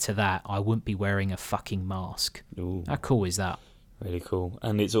answer to that, I wouldn't be wearing a fucking mask. Ooh. How cool is that? Really cool.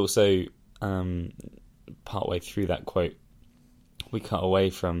 And it's also, partway through that quote, we cut away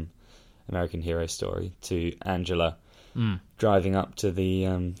from American Hero Story to Angela driving up to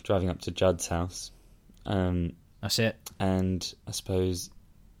Judd's house. That's it. And I suppose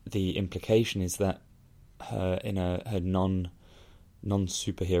the implication is that her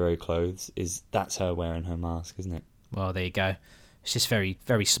non-superhero clothes that's her wearing her mask, isn't it? Well, there you go. It's just very,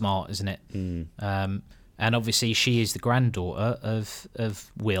 very smart, isn't it? And obviously she is the granddaughter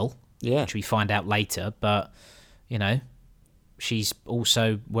of Will, which we find out later, but, she's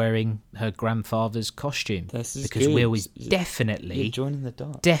also wearing her grandfather's costume. Because good. Will is definitely joining the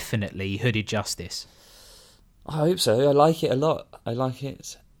dark. Definitely Hooded Justice. I hope so. I like it a lot.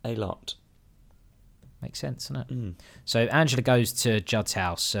 Makes sense, doesn't it? So Angela goes to Judd's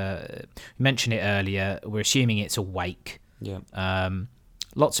house. We mentioned it earlier. We're assuming it's a wake. Yeah.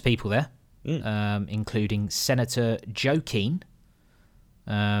 Lots of people there, including Senator Joe Keane.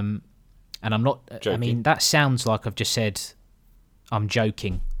 And I'm not... Joking. I mean, that sounds like I've just said I'm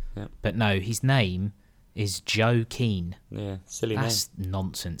joking. Yeah. But no, his name is Joe Keane. Yeah, silly That's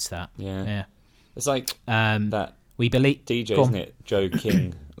nonsense, that. name. Yeah. It's like that We believe... DJ, Go on. isn't it? Joe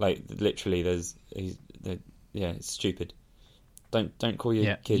King. Like, literally, it's stupid. Don't call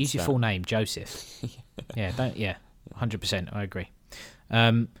your kids use your that. full name, Joseph. Yeah, 100%, I agree.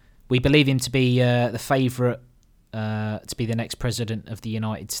 We believe him to be the favourite to be the next president of the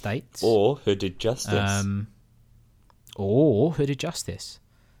United States. Or Hooded Justice. Or Hooded Justice.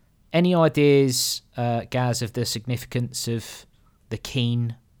 Any ideas, Gaz, of the significance of the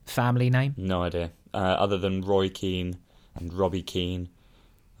Keane family name? No idea. Other than Roy Keane and Robbie Keane.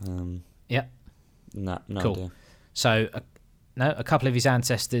 Yeah. No Cool. idea. So, a couple of his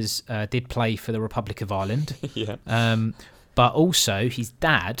ancestors did play for the Republic of Ireland. Yeah. But also, his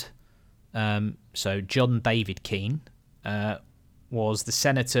dad, so John David Keane, was the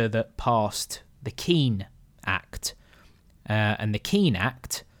senator that passed the Keane Act. And the Keane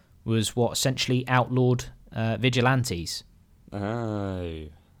Act was what essentially outlawed vigilantes. Oh,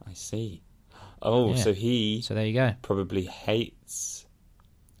 I see. Oh, Yeah. so there you go. probably hates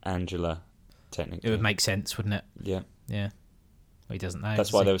Angela, technically. It would make sense, wouldn't it? Yeah. Yeah. Well, he doesn't know. That's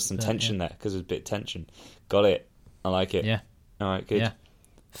does why he? there was some But, tension there, because there was a bit of tension. Got it. I like it. Yeah. All right, good. Yeah.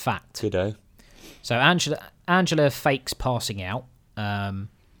 Fact. Good-o. So Angela fakes passing out to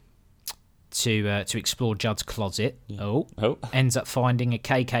explore Judd's closet. Yeah. Oh. Ends up finding a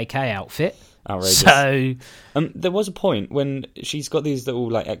KKK outfit. Outrageous. So there was a point when she's got these little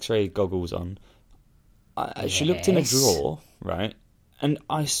like X-ray goggles on. She looked in a Yes. drawer, right? And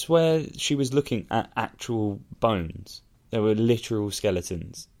I swear she was looking at actual bones. There were literal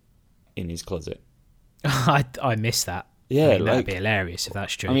skeletons in his closet. I missed that. Yeah, I mean, that'd like- be hilarious if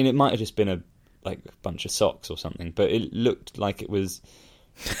that's true. I mean, it might have just been a bunch of socks or something, but it looked like it was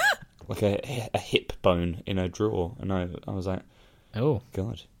like a hip bone in a drawer. And I was like, oh,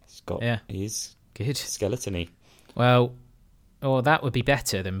 God, he's good. skeleton-y. Well, that would be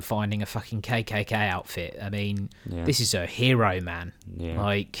better than finding a fucking KKK outfit. I mean, Yeah. this is a hero man. Yeah.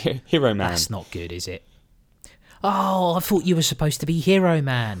 Like, Hero Man. that's not good, is it? Oh, I thought you were supposed to be Hero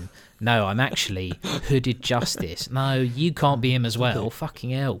Man. No, I'm actually Hooded Justice. No, you can't be him as well.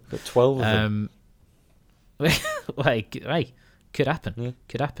 Fucking hell. Got 12 of them. Hey, could happen. Yeah.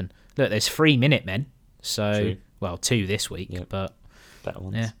 Could happen. Look, there's 3 Minutemen. So, True. well, 2 this week, Yep. but Better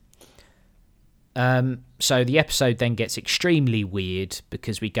ones. yeah. So the episode then gets extremely weird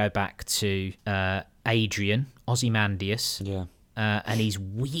because we go back to Adrian, Ozymandias, Yeah. and his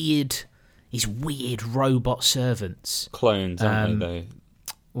weird robot servants. Clones, aren't they, though?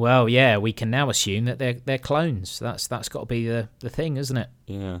 Well, yeah, we can now assume that they're clones. That's got to be the thing, isn't it?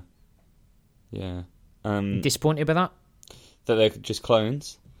 Yeah. Yeah. Disappointed with that? That they're just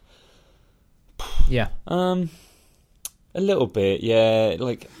clones? Yeah. A little bit, yeah.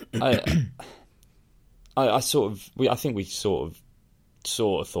 Like, I think we sort of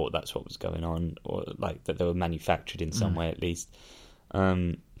thought that's what was going on, or like that they were manufactured in some way at least.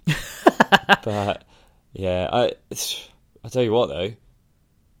 But yeah, I tell you what though,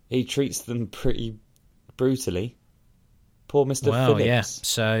 he treats them pretty brutally. Poor Mr. Well, Phillips. yeah.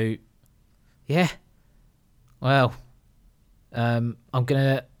 So, yeah. Well, I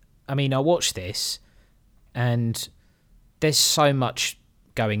watched this, and there's so much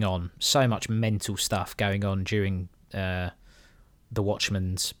going on, so much mental stuff going on during the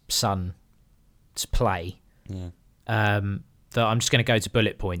Watchman's son's play. Yeah. That I'm just going to go to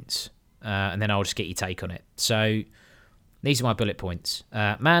bullet points, and then I'll just get your take on it. So, these are my bullet points.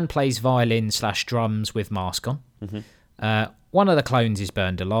 Man plays violin/drums with mask on. Mm-hmm. One of the clones is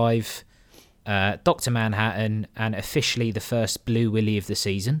burned alive. Dr. Manhattan, and officially the first Blue Willy of the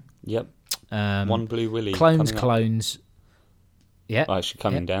season. Yep. One Blue Willy. Clones. Yeah. Oh, actually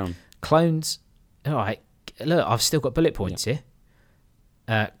coming down. Clones. All right. Look, I've still got bullet points here.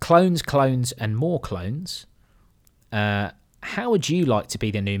 Clones, and more clones. How would you like to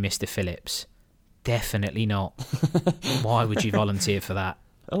be the new Mr. Phillips? Definitely not. Why would you volunteer for that?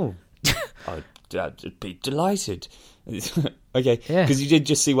 Oh, I'd be delighted. Okay, Yeah. because you did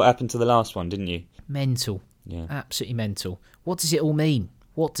just see what happened to the last one, didn't you? Mental. Yeah. Absolutely mental. What does it all mean?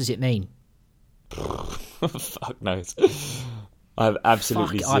 What does it mean? Fuck knows. I have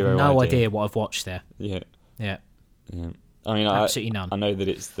absolutely I zero have no idea. idea what I've watched there. Yeah, Yeah. yeah. I mean, Absolutely none. I know that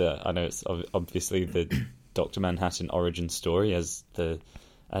it's obviously the Dr. Manhattan origin story, as the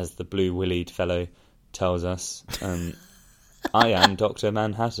blue-willied fellow tells us. I am Dr.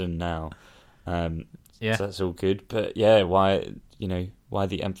 Manhattan now. Yeah. So that's all good. But yeah, why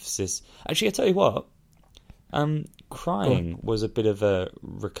the emphasis? Actually, I tell you what, crying was a bit of a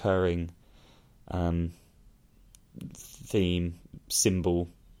recurring theme symbol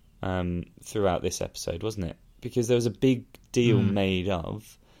throughout this episode, wasn't it? Because there was a big deal made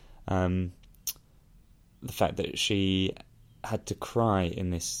of the fact that she had to cry in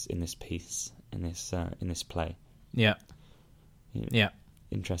this piece, in this play. Yeah.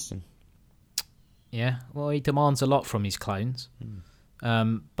 Interesting. Yeah, well, he demands a lot from his clones.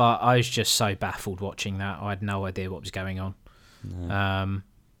 But I was just so baffled watching that. I had no idea what was going on. No.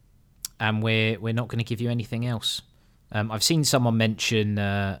 And we're not going to give you anything else. I've seen someone mention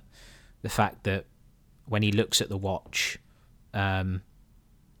the fact that when he looks at the watch,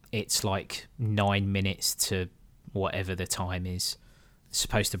 it's like 9 minutes to whatever the time is. It's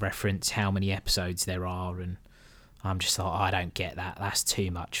supposed to reference how many episodes there are, and I'm just like, I don't get that. That's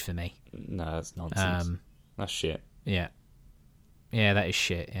too much for me. No, that's nonsense. That's shit. Yeah, that is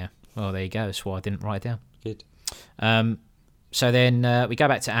shit. Yeah. Well, there you go. That's why I didn't write it down. Good. So then we go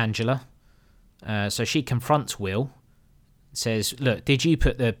back to Angela. So she confronts Will, says, look, did you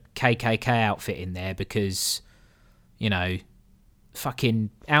put the KKK outfit in there because, fucking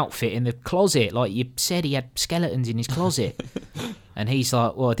outfit in the closet? Like you said, he had skeletons in his closet. And he's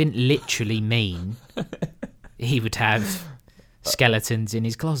like, well, I didn't literally mean he would have skeletons in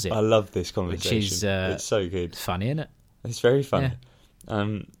his closet. I love this conversation. Which is, it's so good. Funny, isn't it? It's very funny.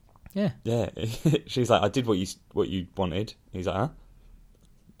 Yeah. Yeah. She's like, I did what you wanted. He's like, huh?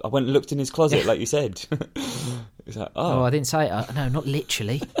 I went and looked in his closet, like you said. He's like, oh, I didn't say it. No, not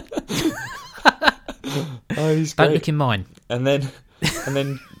literally. Oh, he's great. Don't look in mine. And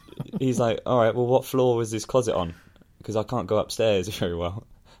then he's like, all right, well, what floor was this closet on? Because I can't go upstairs very well.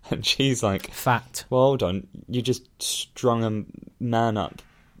 And she's like, fact. Well, hold on, you just strung a man up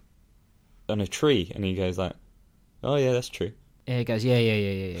on a tree. And he goes like, oh yeah, that's true. Yeah, he goes,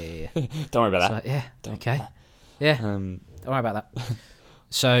 yeah. Don't worry about that. Yeah, okay. Yeah, don't worry about that.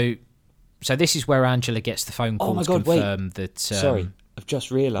 So this is where Angela gets the phone call to confirm that... Sorry, I've just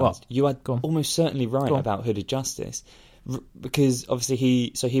realised. You are almost certainly right on. about Hooded Justice. Because obviously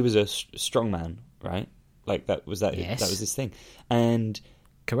he was a strong man, right? Like that was Yes. That was his thing. And...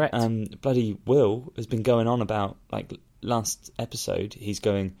 Correct. Bloody Will has been going on about, like, last episode, he's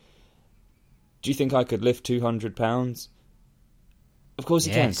going, do you think I could lift 200 pounds? Of course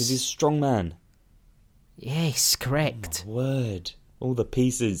he can, because he's a strong man. Yes, correct. Oh, word. All the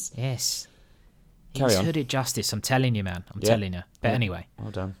pieces. Yes. Carry on. Hooded Justice, I'm telling you, man. I'm telling you. But anyway.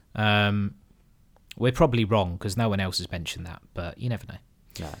 Well done. We're probably wrong, because no one else has mentioned that, but you never know.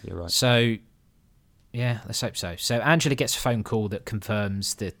 Nah, you're right. So... yeah, let's hope so. So Angela gets a phone call that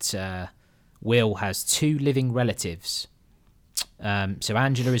confirms that Will has 2 living relatives. So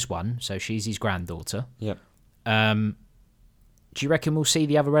Angela is one, so she's his granddaughter. Yep. Do you reckon we'll see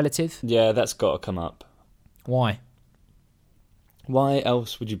the other relative? Yeah, that's got to come up. Why? Why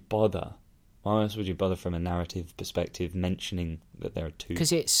else would you bother? Why else would you bother from a narrative perspective mentioning that there are 2?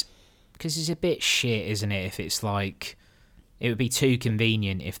 Because it's a bit shit, isn't it, if it's like... It would be too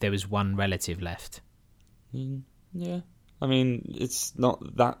convenient if there was one relative left. Yeah. I mean, it's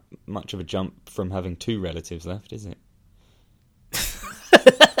not that much of a jump from having 2 relatives left, is it?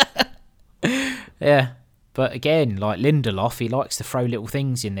 Yeah. But again, like Lindelof, he likes to throw little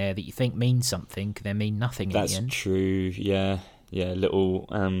things in there that you think mean something, then mean nothing in the end. That's true, yeah. Yeah, little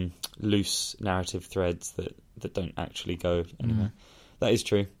loose narrative threads that don't actually go anywhere. That is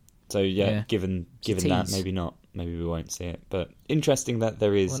true. So, yeah. given that, maybe not. Maybe we won't see it. But interesting that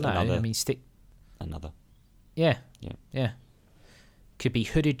there is another. Another. Yeah. Could be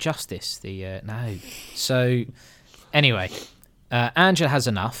Hooded Justice. No. So, anyway, Angela has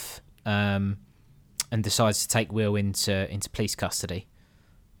enough and decides to take Will into police custody.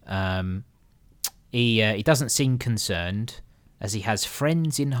 He doesn't seem concerned as he has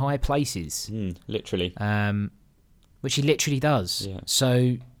friends in high places. Literally. Which he literally does. Yeah.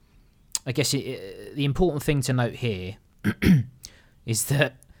 So, I guess the important thing to note here is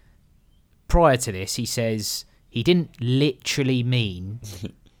that prior to this, he says he didn't literally mean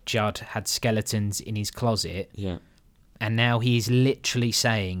Judd had skeletons in his closet. Yeah. And now he is literally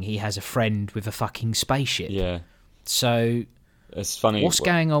saying he has a friend with a fucking spaceship. Yeah. So it's funny. What's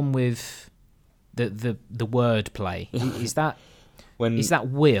going on with the wordplay? Is that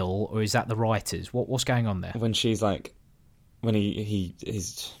Will or is that the writers? What's going on there? When she's like, when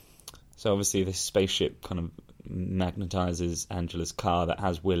he's so obviously this spaceship kind of magnetizes Angela's car that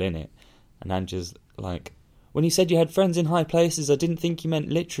has Will in it, and Angela's like, when you said you had friends in high places, I didn't think you meant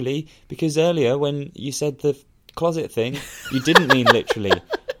literally, because earlier when you said the closet thing, you didn't mean literally.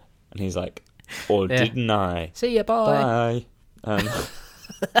 And he's like, or didn't I? See ya, bye.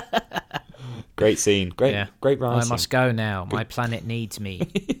 Great scene. Great writing. I must go now. My planet needs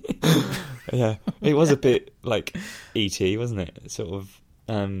me. Yeah, it was a bit like E.T., wasn't it? Sort of.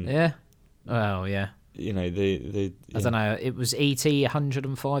 Yeah. Well, yeah. You know, the I don't know. It was E.T.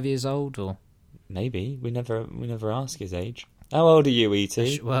 105 years old, or maybe we never ask his age. How old are you,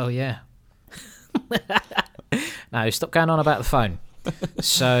 E.T.? Well, yeah. No, stop going on about the phone.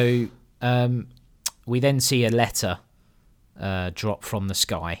 So, we then see a letter drop from the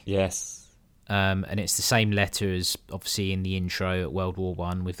sky. Yes. And it's the same letter as obviously in the intro at World War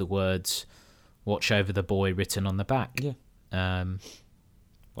One, with the words "Watch over the boy" written on the back. Yeah.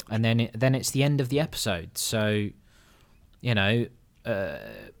 And then it's the end of the episode. So, you know,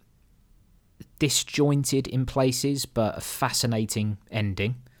 disjointed in places, but a fascinating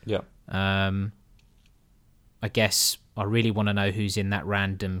ending. Yeah. I guess I really want to know who's in that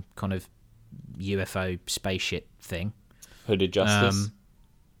random kind of UFO spaceship thing. Hooded Justice.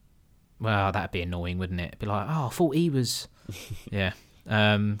 Well, that'd be annoying, wouldn't it? It'd be like, oh, I thought he was. Yeah.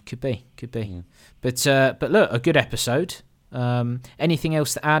 Could be. Yeah. But look, a good episode. Anything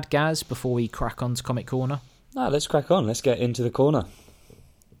else to add, Gaz, before we crack on to Comic Corner? No, let's crack on. Let's get into the corner.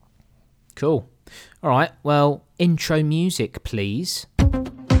 Cool. All right. Well, intro music, please.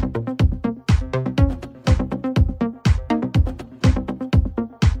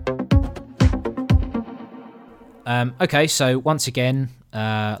 Okay, so once again,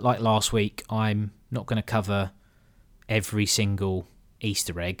 like last week, I'm not going to cover every single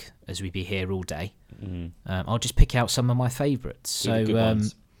Easter egg, as we'd be here all day. I'll just pick out some of my favourites. So,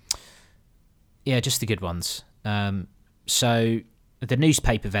 yeah, just the good ones. So, the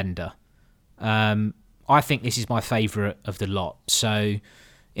newspaper vendor. I think this is my favourite of the lot. So,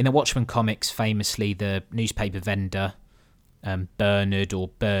 in the Watchmen comics, famously, the newspaper vendor, Bernard or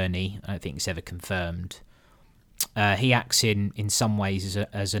Bernie, I don't think it's ever confirmed. He acts in some ways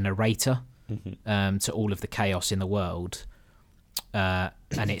as a narrator to all of the chaos in the world and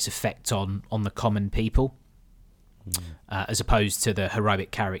its effect on the common people, as opposed to the heroic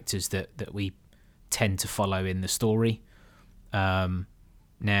characters that we tend to follow in the story.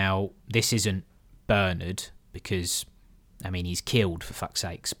 Now, this isn't Bernard because, I mean, he's killed, for fuck's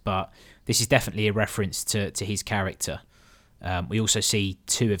sakes, but this is definitely a reference to his character. We also see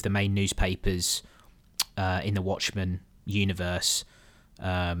two of the main newspapers in the Watchmen universe,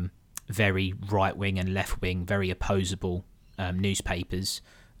 very right-wing and left-wing, very opposable newspapers.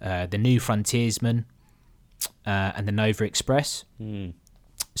 The New Frontiersman and the Nova Express.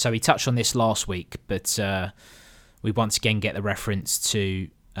 So we touched on this last week, but we once again get the reference to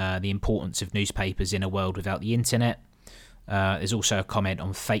the importance of newspapers in a world without the internet. There's also a comment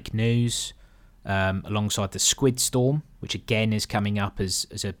on fake news, alongside the Squid Storm, which again is coming up as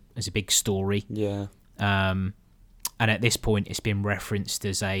a big story. Yeah. And at this point, it's been referenced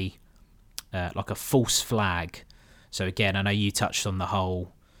as a like a false flag. So again, I know you touched on the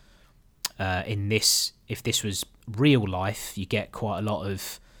whole. In this, if this was real life, you get quite a lot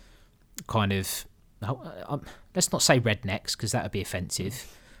of kind of let's not say rednecks because that would be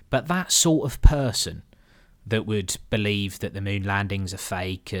offensive, but that sort of person that would believe that the moon landings are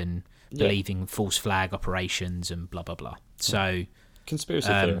fake and believing false flag operations and blah blah blah. So conspiracy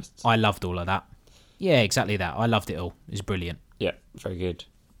theorists. I loved all of that. Yeah, exactly that. I loved it all. It was brilliant. Yeah, very good.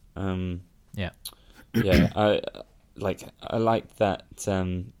 Yeah. I like that.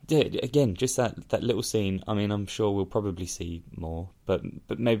 Again, just that little scene. I mean, I'm sure we'll probably see more, but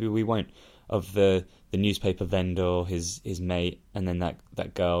maybe we won't. Of the newspaper vendor, his mate, and then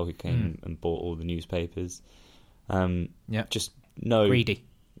that girl who came and bought all the newspapers. Just greedy.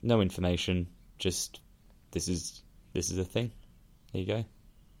 No information. Just this is a thing. There you go.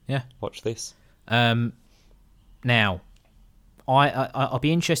 Yeah. Watch this. Now, I'll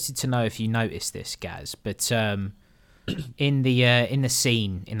be interested to know if you noticed this, Gaz. But in the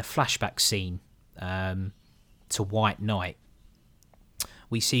scene, in the flashback scene, to White Knight,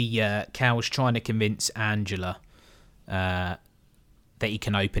 we see Cal's trying to convince Angela that he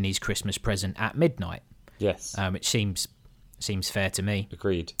can open his Christmas present at midnight. Yes. Which seems fair to me.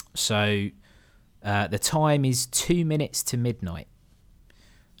 Agreed. So the time is 2 minutes to midnight.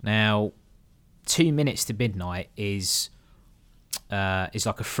 Now, 2 minutes to midnight is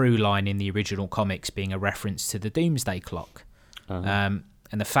like a through line in the original comics, being a reference to the Doomsday Clock. And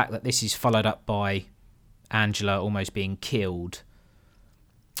the fact that this is followed up by Angela almost being killed,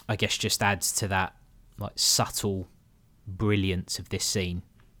 I guess, just adds to that like subtle brilliance of this scene.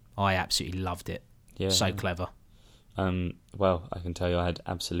 I absolutely loved it. Yeah. So clever. Well, I can tell you I had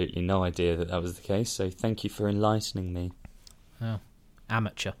absolutely no idea that was the case, so thank you for enlightening me. Oh,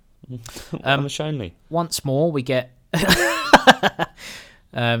 amateur. Amateur only. Once more we get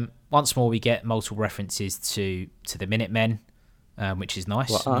multiple references to the Minutemen. which is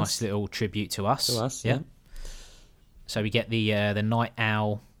nice. Well, nice little tribute to us. To us, yeah. So we get the night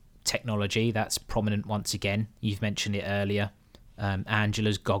owl technology that's prominent once again. You've mentioned it earlier.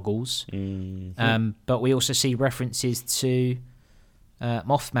 Angela's goggles. Mm-hmm. But we also see references to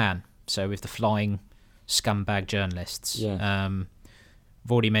Mothman. So with the flying scumbag journalists. Yeah.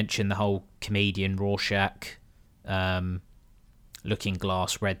 I've already mentioned the whole comedian Rorschach, Looking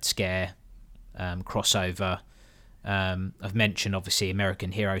Glass, Red Scare, crossover. I've mentioned, obviously,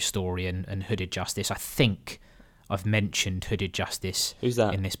 American Hero Story and Hooded Justice. I think I've mentioned Hooded Justice Who's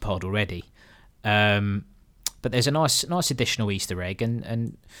that? in this pod already. But there's a nice additional Easter egg,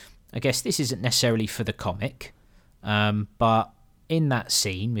 and I guess this isn't necessarily for the comic, but in that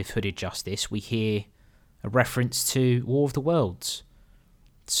scene with Hooded Justice, we hear a reference to War of the Worlds.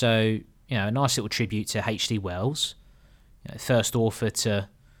 So, a nice little tribute to H.G. Wells, first author to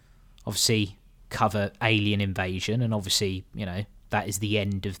obviously cover alien invasion, and obviously, that is the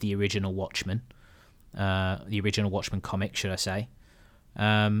end of the original Watchmen, comic, should I say.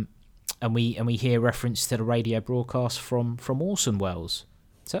 And we hear reference to the radio broadcast from Orson Welles.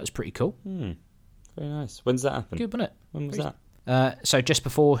 So that was pretty cool. Very nice. When's that happen? Good, wasn't it? When was that? So just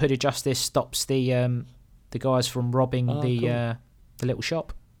before Hooded Justice stops the guys from robbing the little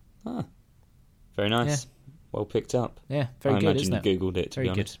shop. Ah, very nice. Yeah. Well picked up. Yeah, very good, isn't it? I imagine you Googled it, to be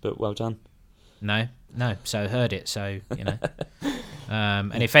honest, but well done. No. So I heard it, so,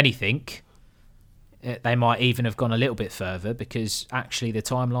 and if anything, they might even have gone a little bit further, because actually the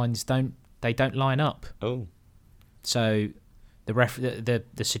timelines don't line up. Oh. So the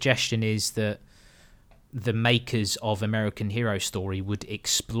suggestion is that the makers of American Hero Story would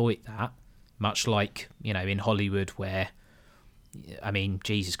exploit that, much like, in Hollywood, where,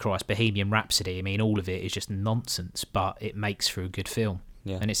 Jesus Christ, Bohemian Rhapsody, all of it is just nonsense, but it makes for a good film.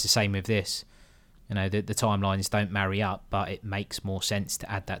 Yeah. And it's the same with this. The timelines don't marry up, but it makes more sense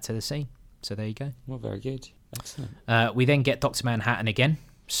to add that to the scene. So there you go. Well, very good. Excellent. We then get Dr. Manhattan again.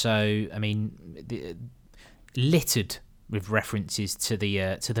 So, littered with references to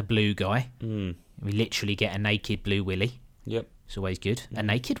the blue guy. Mm. We literally get a naked Blue Willy. Yep. It's always good. A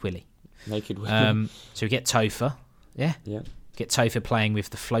naked Willy. Naked Willy. So we get Topher. Yeah. Yep. Get Topher playing with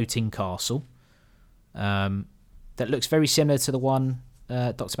the floating castle. That looks very similar to the one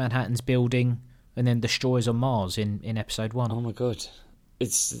Dr. Manhattan's building and then destroys on Mars in episode 1. Oh my god.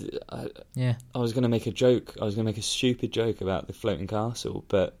 Yeah. I was going to make a joke. I was going to make a stupid joke about the floating castle,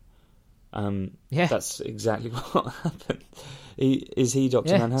 but that's exactly what happened. Is he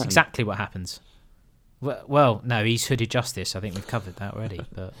Dr. Manhattan? That's exactly what happens. Well, no, he's Hooded Justice. I think we've covered that already.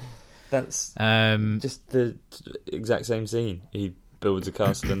 But that's just the exact same scene. He builds a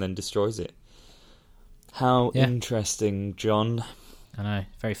castle and then destroys it. How interesting, John. I know,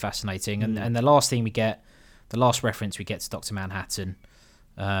 very fascinating. And the last thing we get, the last reference we get to Dr. Manhattan.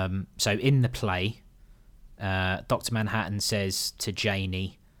 So in the play, Dr. Manhattan says to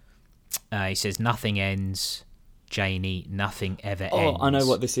Janie, he says, "Nothing ends, Janie, nothing ever ends." Oh, I know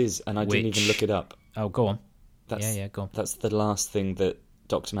what this is, and I didn't even look it up. Oh, go on. Go on. That's the last thing that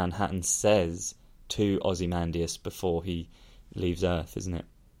Dr. Manhattan says to Ozymandias before he leaves Earth, isn't it?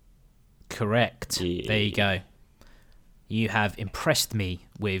 Correct. Yeah. There you go. You have impressed me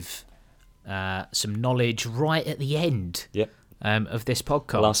with some knowledge right at the end of this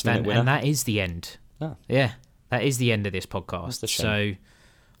podcast. Last minute winner. And that is the end. Oh. Yeah, that is the end of this podcast. That's a shame. So,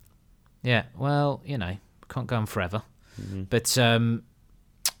 yeah, well, can't go on forever. Mm-hmm. But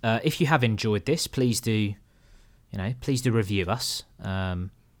if you have enjoyed this, please do review us.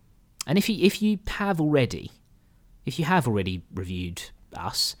 And if you have already reviewed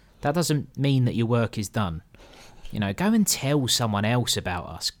us, that doesn't mean that your work is done. Go and tell someone else about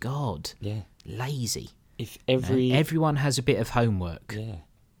us. God, lazy. If everyone has a bit of homework. Yeah.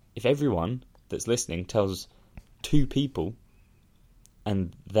 If everyone that's listening tells 2 people,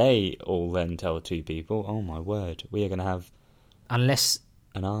 and they all then tell 2 people, oh my word, we are going to have unless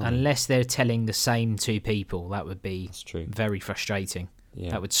an they're telling the same 2 people, that would be That's true. Very frustrating. Yeah.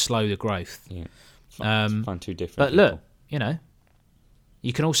 That would slow the growth. Yeah. Find 2 different but people. look,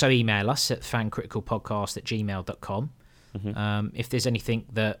 you can also email us at fancriticalpodcast@gmail.com. Mm-hmm. If there's anything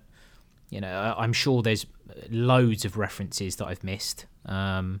that, I'm sure there's loads of references that I've missed.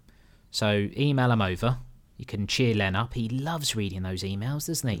 So email them over. You can cheer Len up. He loves reading those emails,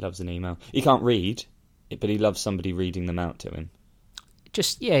 doesn't he? He loves an email. He can't read, but he loves somebody reading them out to him.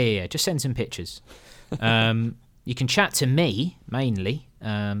 Just Just send some pictures. You can chat to me, mainly,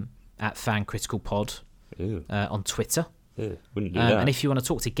 at FanCriticalPod on Twitter. Wouldn't do that. And if you want to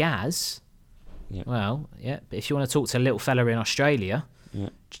talk to Gaz, but if you want to talk to a little fella in Australia,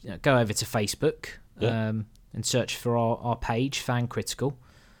 go over to Facebook. and search for our page, Fan Critical.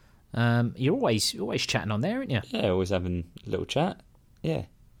 You're always chatting on there, aren't you? Yeah, always having a little chat. Yeah.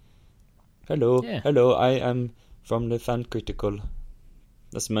 Hello. Yeah. Hello, I am from the Fan Critical.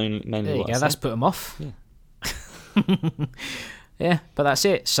 That's mainly there you what go, I that's say. put them off. Yeah. Yeah, but that's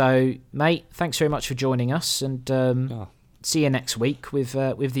it. So, mate, thanks very much for joining us, and see you next week with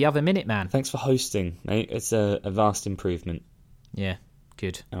the other Minuteman. Thanks for hosting, mate. It's a vast improvement. Yeah,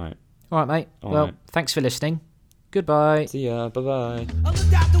 good. All right, mate. All well, right. Thanks for listening. Goodbye. See ya. Bye-bye. I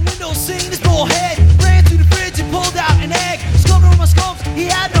looked out the window, seen his bald head. Ran to the fridge and pulled out an egg. Discovered my sculpts, he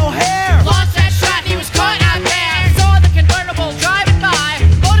had no hair. Lost that shot, he was caught out there.